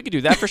graph once. We could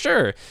do that for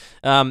sure.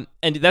 And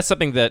that's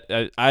something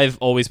that I've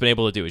always been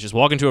able to do, is just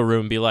walk into a room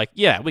and be like,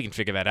 yeah, we can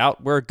figure that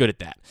out. We're good at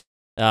that.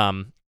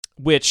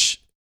 It's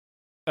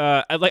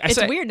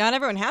weird. Not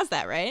everyone has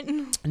that, right?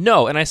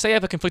 No, and I say I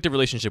have a conflicted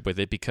relationship with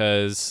it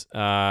because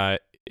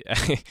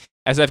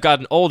as I've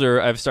gotten older,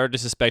 I've started to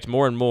suspect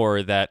more and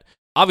more that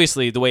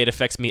obviously the way it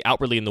affects me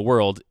outwardly in the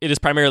world, it is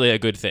primarily a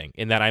good thing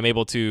in that I'm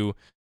able to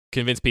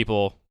convince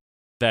people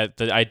that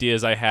the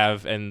ideas I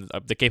have and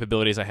the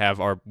capabilities I have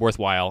are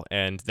worthwhile,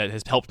 and that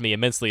has helped me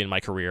immensely in my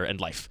career and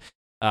life.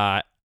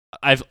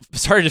 I've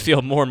started to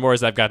feel more and more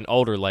as I've gotten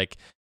older like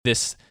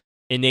this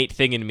innate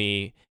thing in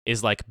me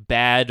is like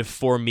bad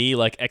for me,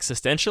 like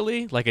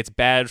existentially. Like it's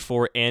bad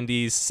for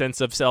Andy's sense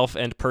of self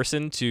and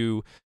person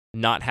to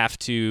not have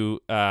to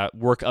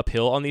work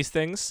uphill on these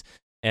things.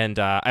 And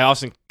I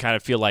often kind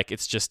of feel like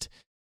it's just,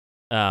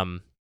 I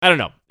don't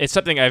know. It's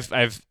something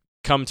I've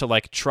come to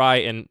like try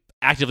and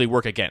actively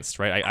work against,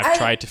 right? I've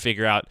tried to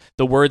figure out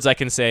the words I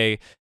can say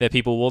that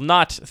people will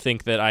not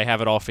think that I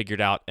have it all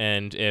figured out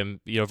and am,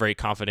 very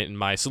confident in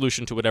my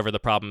solution to whatever the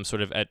problem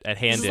sort of at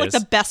hand is. This is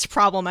like the best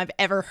problem I've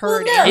ever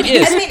heard. Well, no, it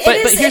is. I mean, but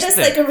it here's is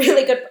the thing. like a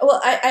really good. Well,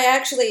 I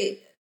actually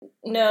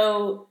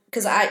know,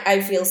 because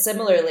I feel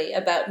similarly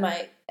about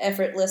my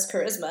effortless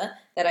charisma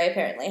that I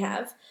apparently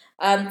have.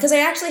 Because I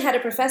actually had a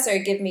professor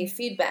give me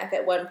feedback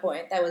at one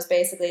point that was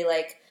basically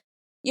like,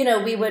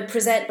 we would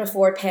present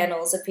before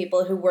panels of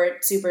people who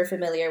weren't super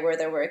familiar with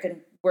their work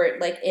and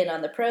weren't like in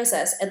on the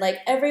process. And like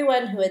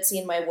everyone who had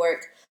seen my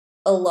work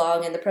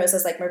along in the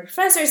process, like my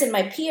professors and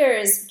my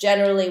peers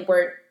generally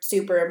weren't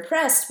super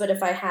impressed. But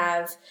if I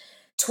have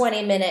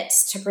 20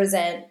 minutes to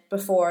present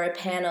before a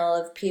panel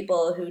of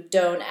people who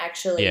don't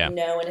actually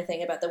know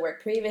anything about the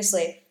work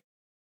previously,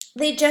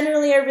 they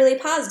generally are really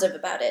positive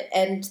about it.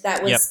 And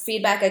that was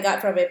feedback I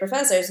got from my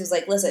professors, who's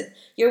like, listen,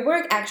 your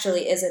work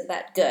actually isn't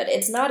that good.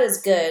 It's not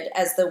as good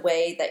as the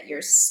way that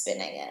you're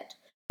spinning it.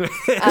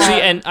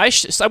 See, and I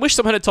wish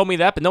someone had told me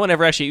that, but no one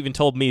ever actually even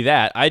told me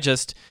that. I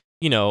just,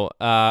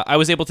 I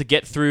was able to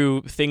get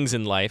through things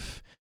in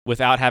life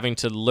without having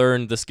to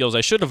learn the skills I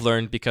should have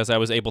learned because I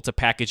was able to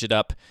package it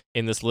up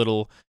in this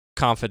little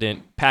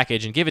confident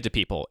package and give it to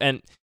people.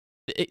 And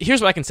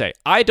here's what I can say.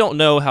 I don't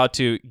know how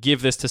to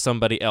give this to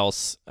somebody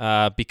else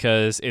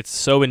because it's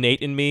so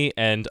innate in me,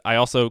 and I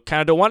also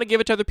kind of don't want to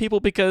give it to other people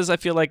because I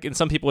feel like in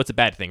some people it's a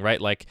bad thing, right?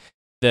 Like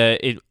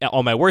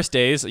on my worst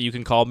days, you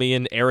can call me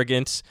an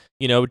arrogant,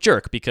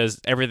 jerk because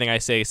everything I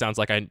say sounds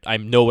like I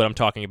know what I'm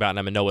talking about and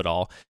I'm a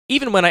know-it-all.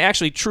 Even when I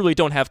actually truly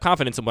don't have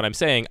confidence in what I'm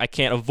saying, I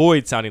can't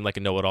avoid sounding like a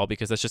know-it-all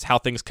because that's just how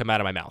things come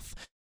out of my mouth.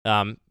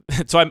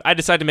 So I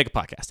decided to make a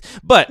podcast.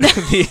 But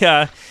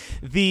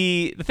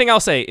the thing I'll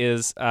say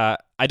is I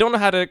don't know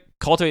how to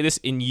cultivate this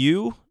in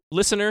you,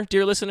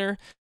 dear listener,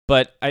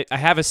 but I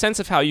have a sense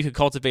of how you could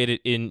cultivate it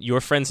in your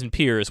friends and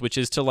peers, which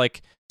is to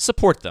like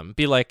support them,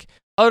 be like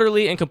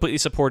utterly and completely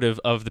supportive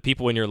of the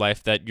people in your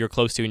life that you're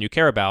close to and you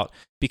care about.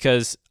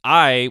 Because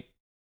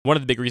one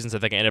of the big reasons I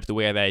think I ended up the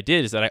way that I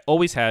did is that I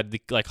always had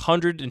the like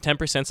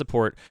 110%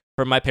 support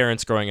from my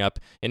parents growing up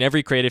in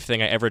every creative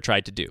thing I ever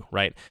tried to do,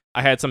 right?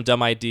 I had some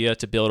dumb idea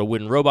to build a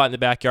wooden robot in the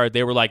backyard.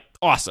 They were like,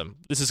 awesome,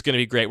 this is going to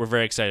be great. We're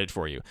very excited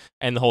for you.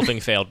 And the whole thing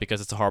failed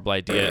because it's a horrible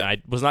idea.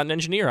 I was not an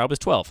engineer. I was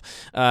 12.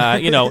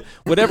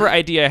 Whatever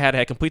idea I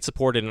had complete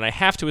support in. And I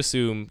have to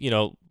assume,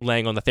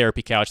 laying on the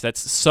therapy couch,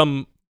 that's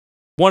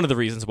one of the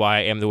reasons why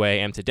I am the way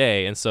I am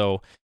today. And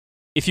so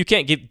if you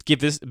can't give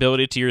this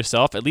ability to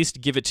yourself, at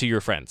least give it to your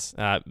friends.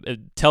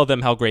 Tell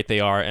them how great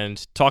they are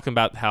and talk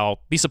about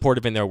be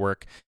supportive in their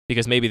work,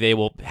 because maybe they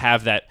will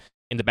have that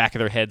in the back of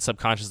their head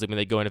subconsciously when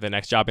they go into their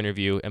next job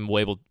interview and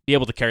will be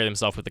able to carry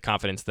themselves with the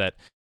confidence that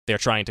they're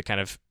trying to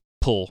kind of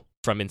pull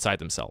from inside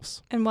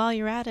themselves. And while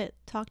you're at it,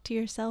 talk to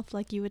yourself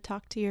like you would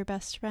talk to your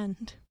best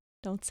friend.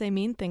 Don't say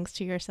mean things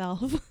to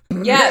yourself.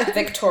 Yeah,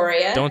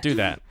 Victoria. Don't do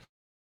that.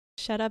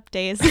 Shut up,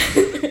 Days.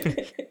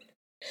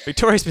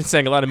 Victoria's been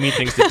saying a lot of mean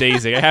things to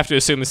Daisy. I have to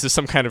assume this is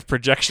some kind of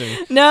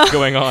projection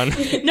going on.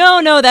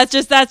 No, that's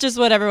just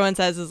what everyone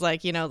says is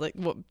like,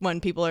 when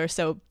people are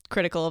so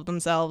critical of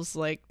themselves,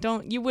 like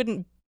you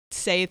wouldn't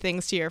say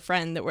things to your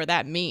friend that were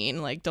that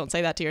mean. Like, don't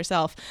say that to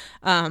yourself.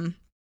 I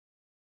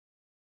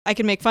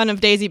can make fun of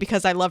Daisy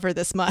because I love her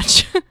this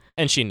much.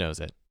 And she knows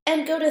it.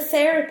 And go to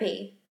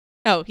therapy.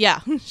 Oh, yeah,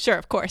 sure,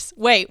 of course.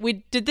 Wait,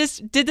 did this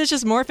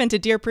just morph into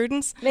Dear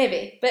Prudence?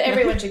 Maybe, but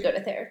everyone should go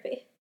to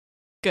therapy.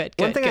 Good.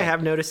 One thing I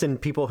have noticed in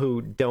people who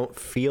don't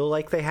feel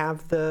like they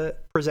have the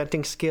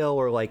presenting skill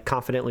or like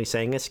confidently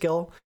saying a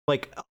skill,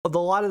 like a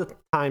lot of the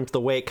times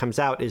the way it comes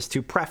out is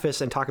to preface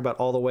and talk about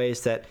all the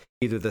ways that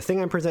either the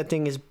thing I'm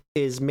presenting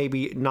is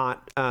maybe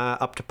not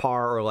up to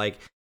par, or like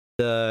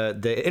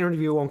the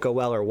interview won't go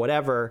well or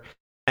whatever.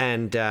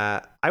 And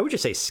I would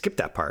just say skip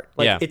that part.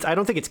 Like, I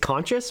don't think it's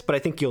conscious, but I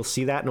think you'll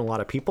see that in a lot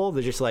of people.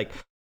 They're just like,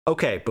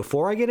 okay,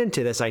 before I get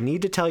into this, I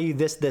need to tell you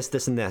this,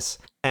 and this.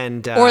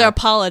 And or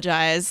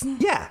apologize.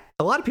 Yeah,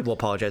 a lot of people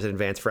apologize in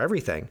advance for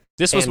everything.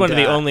 This was one of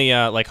the only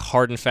like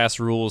hard and fast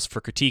rules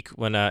for critique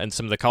when in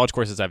some of the college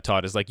courses I've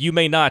taught is like, you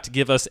may not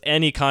give us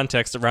any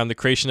context around the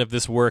creation of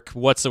this work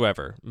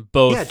whatsoever.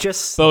 Both,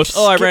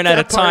 I ran out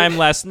of time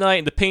last night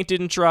and the paint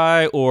didn't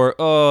dry, or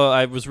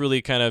I was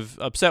really kind of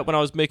upset when I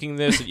was making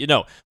this. We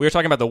were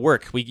talking about the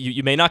work.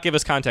 You may not give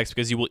us context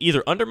because you will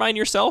either undermine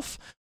yourself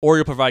or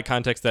you'll provide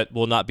context that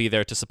will not be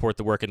there to support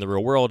the work in the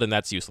real world, and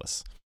that's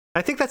useless.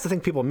 I think that's the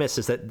thing people miss,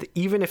 is that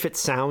even if it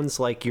sounds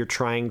like you're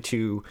trying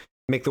to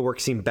make the work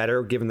seem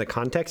better given the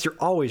context, you're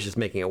always just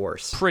making it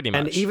worse. Pretty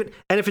much.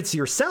 And if it's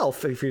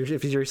yourself, if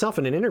it's yourself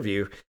in an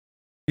interview,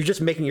 you're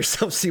just making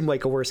yourself seem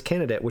like a worse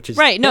candidate, which is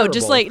right. No, terrible.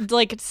 just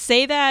like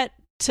say that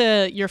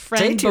to your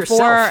friend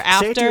before or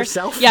after. Say it to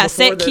yourself. Yeah,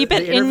 before keep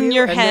it in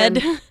your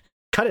head.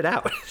 cut it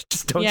out.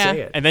 Just don't Yeah.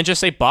 say it. And then just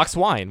say boxed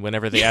wine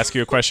whenever they ask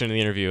you a question in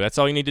the interview. That's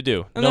all you need to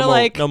do. And No they're more.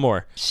 like- No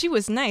more. She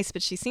was nice,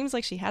 but she seems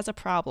like she has a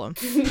problem.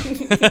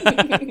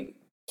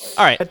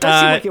 All right. It does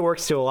seem like it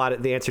works to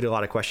the answer to a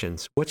lot of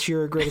questions. What's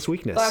your greatest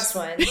weakness? Boxed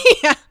wine.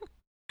 Yeah.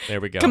 there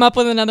we go. Come up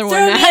with another one.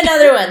 Throw me Matt.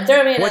 another one. Throw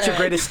me another What's your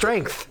one. greatest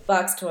strength?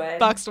 Boxed wine.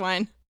 Boxed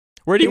wine.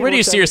 Where do you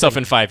What's see yourself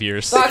in 5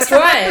 years? Boxed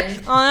wine.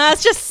 Oh,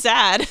 that's just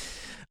sad.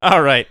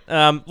 All right.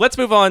 Let's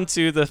move on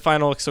to the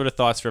final sort of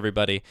thoughts for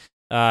everybody.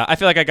 I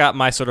feel like I got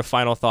my sort of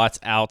final thoughts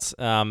out.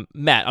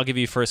 Matt, I'll give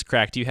you first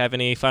crack. Do you have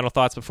any final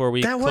thoughts before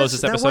we close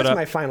this episode that was up?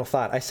 my final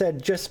thought. I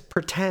said just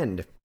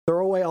pretend.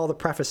 Throw away all the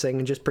prefacing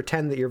and just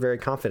pretend that you're very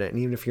confident.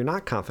 And even if you're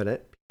not confident,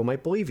 people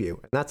might believe you.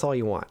 And that's all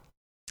you want.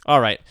 All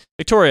right.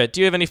 Victoria,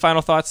 do you have any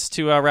final thoughts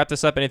to wrap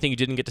this up? Anything you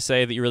didn't get to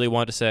say that you really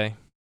wanted to say?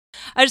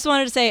 I just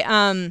wanted to say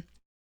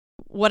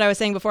what I was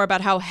saying before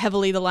about how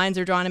heavily the lines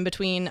are drawn in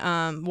between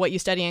what you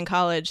study in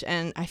college,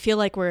 and I feel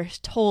like we're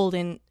told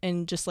in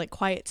just like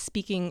quiet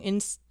speaking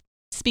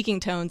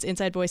tones,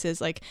 inside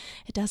voices, like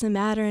it doesn't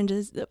matter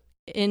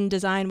in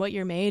design what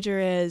your major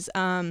is.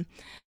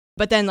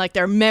 But then like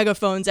there are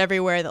megaphones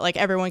everywhere that like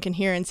everyone can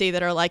hear and see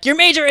that are like, your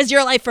major is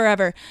your life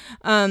forever.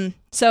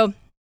 So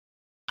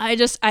I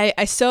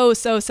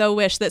so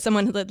wish that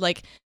someone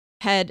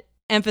had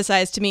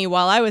emphasized to me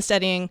while I was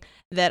studying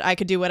that I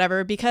could do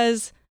whatever,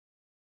 because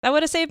that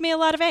would have saved me a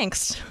lot of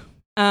angst.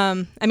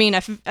 I mean,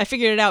 I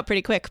figured it out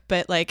pretty quick,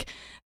 but like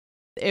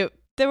there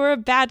were a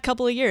bad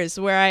couple of years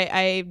where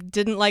I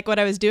didn't like what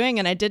I was doing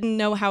and I didn't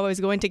know how I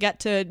was going to get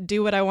to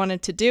do what I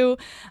wanted to do.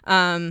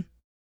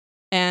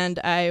 And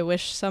I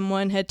wish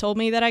someone had told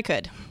me that I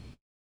could.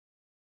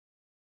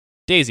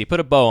 Daisy, put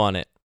a bow on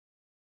it.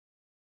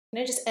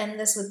 Can I just end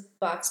this with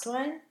boxed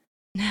wine?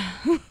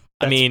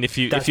 I mean, if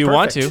you That's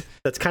want perfect. to.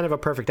 That's kind of a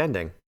perfect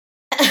ending.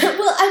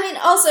 Well, I mean,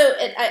 also,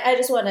 I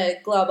just want to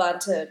glob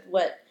onto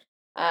what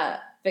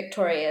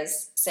Victoria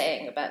is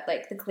saying about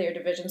like the clear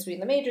divisions between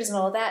the majors and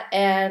all of that,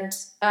 and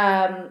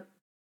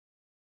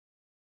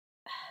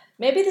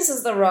maybe this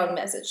is the wrong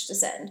message to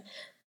send,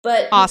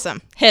 but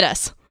Awesome. Hit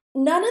us.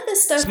 none of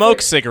this stuff.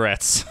 Smoke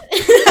cigarettes.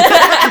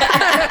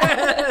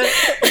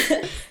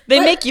 They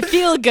make you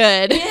feel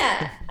good.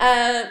 Yeah.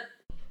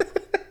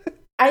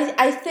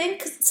 I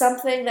think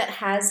something that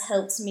has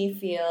helped me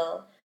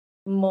feel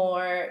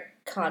more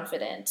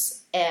confident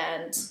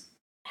and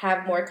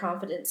have more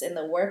confidence in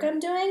the work I'm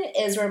doing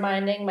is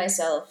reminding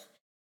myself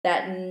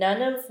that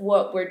none of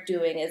what we're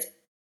doing is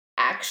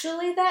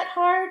actually that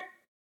hard.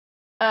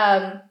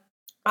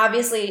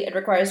 Obviously, it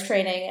requires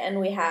training, and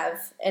we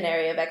have an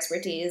area of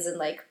expertise, and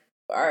like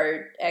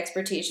our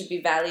expertise should be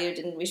valued,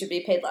 and we should be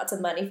paid lots of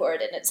money for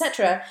it, and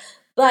etc.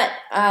 But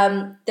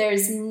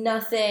there's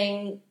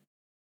nothing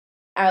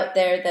out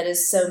there that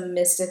is so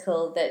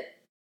mystical that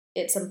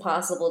it's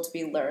impossible to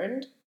be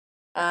learned.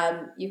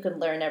 You can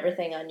learn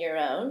everything on your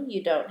own.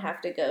 You don't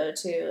have to go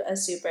to a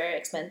super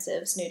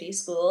expensive, snooty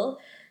school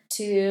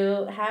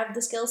to have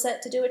the skill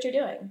set to do what you're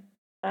doing.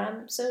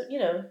 So,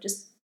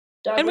 just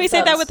dog And with we say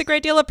that thumbs. with a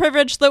great deal of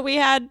privilege that we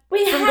had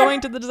We from had-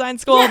 going to the design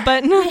school, Yeah,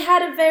 but we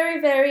had a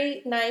very,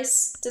 very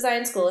nice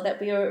design school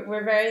that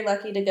we're very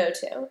lucky to go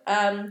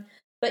to.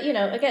 But,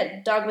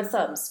 again, dog with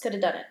thumbs. Could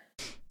have done it.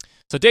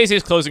 So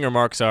Daisy's closing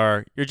remarks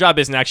are, your job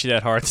isn't actually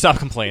that hard. Stop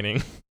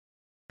complaining.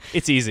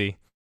 It's easy.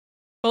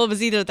 well, it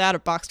was either that or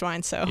boxed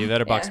wine, so. Either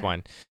that or boxed Yeah.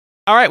 wine.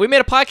 All right, we made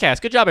a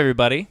podcast. Good job,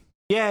 everybody.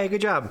 Yay, good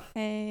job.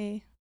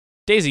 Hey.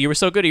 Daisy, you were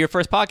so good at your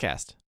first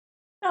podcast.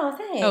 Oh,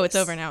 thanks. Oh, it's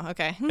over now.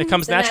 Okay. It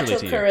comes The naturally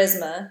natural to you.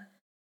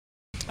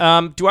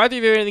 charisma. Do either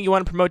of you have anything you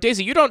want to promote?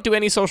 Daisy, you don't do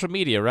any social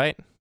media, right?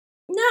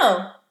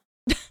 No.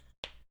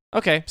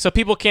 Okay, so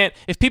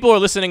if people are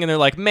listening and they're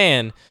like,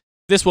 man,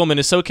 this woman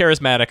is so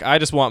charismatic, I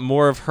just want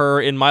more of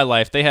her in my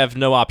life, they have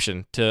no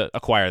option to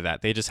acquire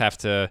that. They just have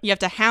to... You have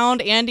to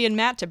hound Andy and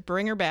Matt to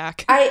bring her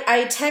back.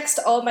 I text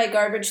all my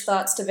garbage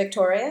thoughts to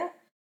Victoria.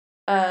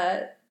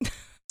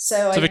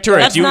 So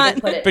Victoria, do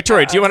you-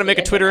 Victoria, do you want to make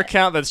a the Twitter internet.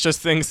 account that's just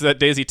things that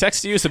Daisy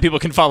texts you so people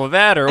can follow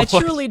that? Or I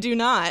what? truly do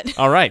not.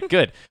 All right,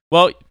 good.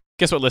 Well,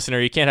 guess what,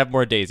 listener? You can't have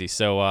more Daisy,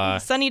 so...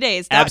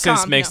 Sunnydays.com.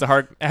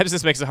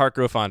 Absence makes the heart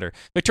grow fonder.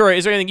 Victoria,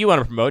 is there anything you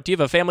want to promote? Do you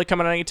have a family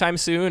coming on anytime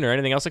soon, or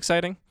anything else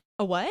exciting?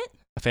 A what?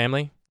 A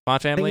family,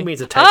 font I think family. he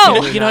means a type. Oh!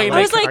 family, You know how you not make-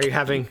 I was like- are you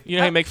having... You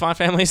know how you make font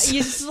families?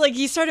 You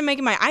started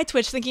making my eye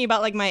twitch thinking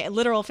about like my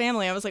literal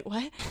family. I was like,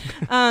 what?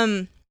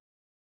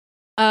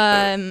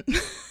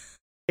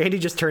 Andy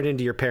just turned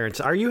into your parents.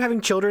 Are you having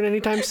children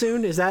anytime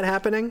soon? Is that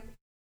happening?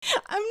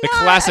 I'm The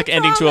not, classic I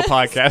ending to a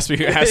promise. podcast where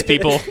you ask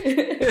people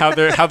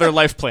how their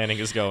life planning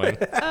is going.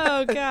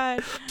 Oh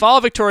god.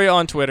 Follow Victoria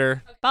on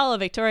Twitter. Follow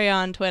Victoria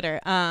on Twitter.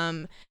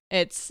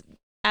 It's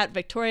at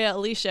Victoria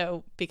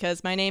Alicia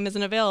because my name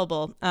isn't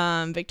available.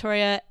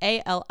 Victoria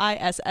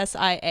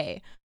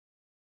Alissa.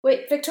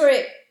 Wait,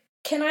 Victoria,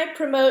 can I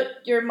promote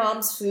your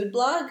mom's food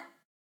blog?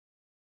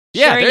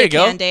 Yeah, Sure there you you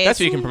go. can, Daisy. That's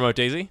what you can promote,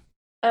 Daisy.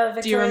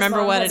 Victoria's Do you remember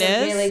mom what has it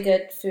a is? really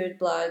good food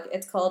blog.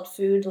 It's called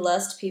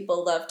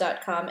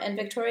foodlustpeoplelove.com, and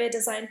Victoria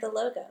designed the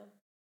logo.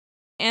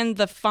 and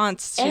the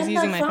fonts. She's And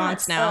using the my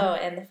fonts now. Oh,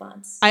 and the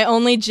fonts. I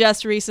only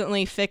just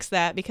recently fixed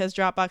that because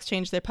Dropbox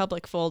changed their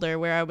public folder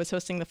where I was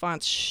hosting the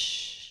fonts.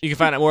 Shh. You can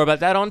find out more about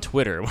that on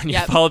Twitter when you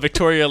Yep. follow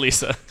Victoria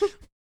Elisa.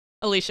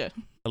 Alicia.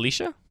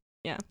 Alicia?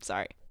 Yeah,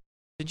 sorry.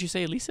 Did you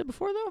say Elisa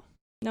before, though?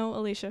 No,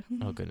 Alicia.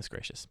 Oh, goodness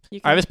gracious. You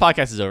All right, this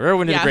podcast is over.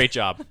 Everyone did a Yeah. great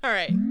job. All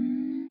right.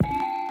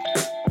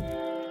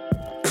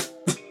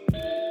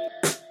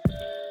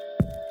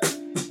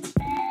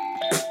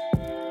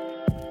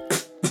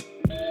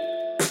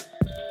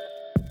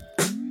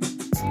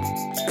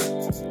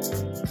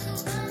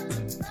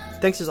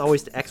 Thanks as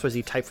always to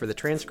XYZ Type for the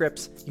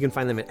transcripts. You can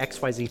find them at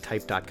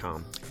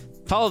xyztype.com.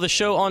 Follow the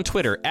show on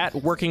Twitter at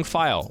Working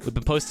File. We've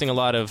been posting a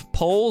lot of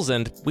polls,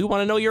 and we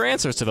want to know your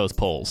answers to those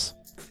polls.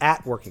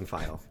 At Working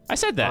File. I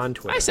said that. On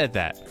Twitter. I said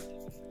that.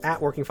 At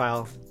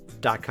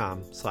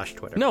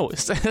workingfile.com/Twitter. No,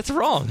 that's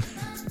wrong.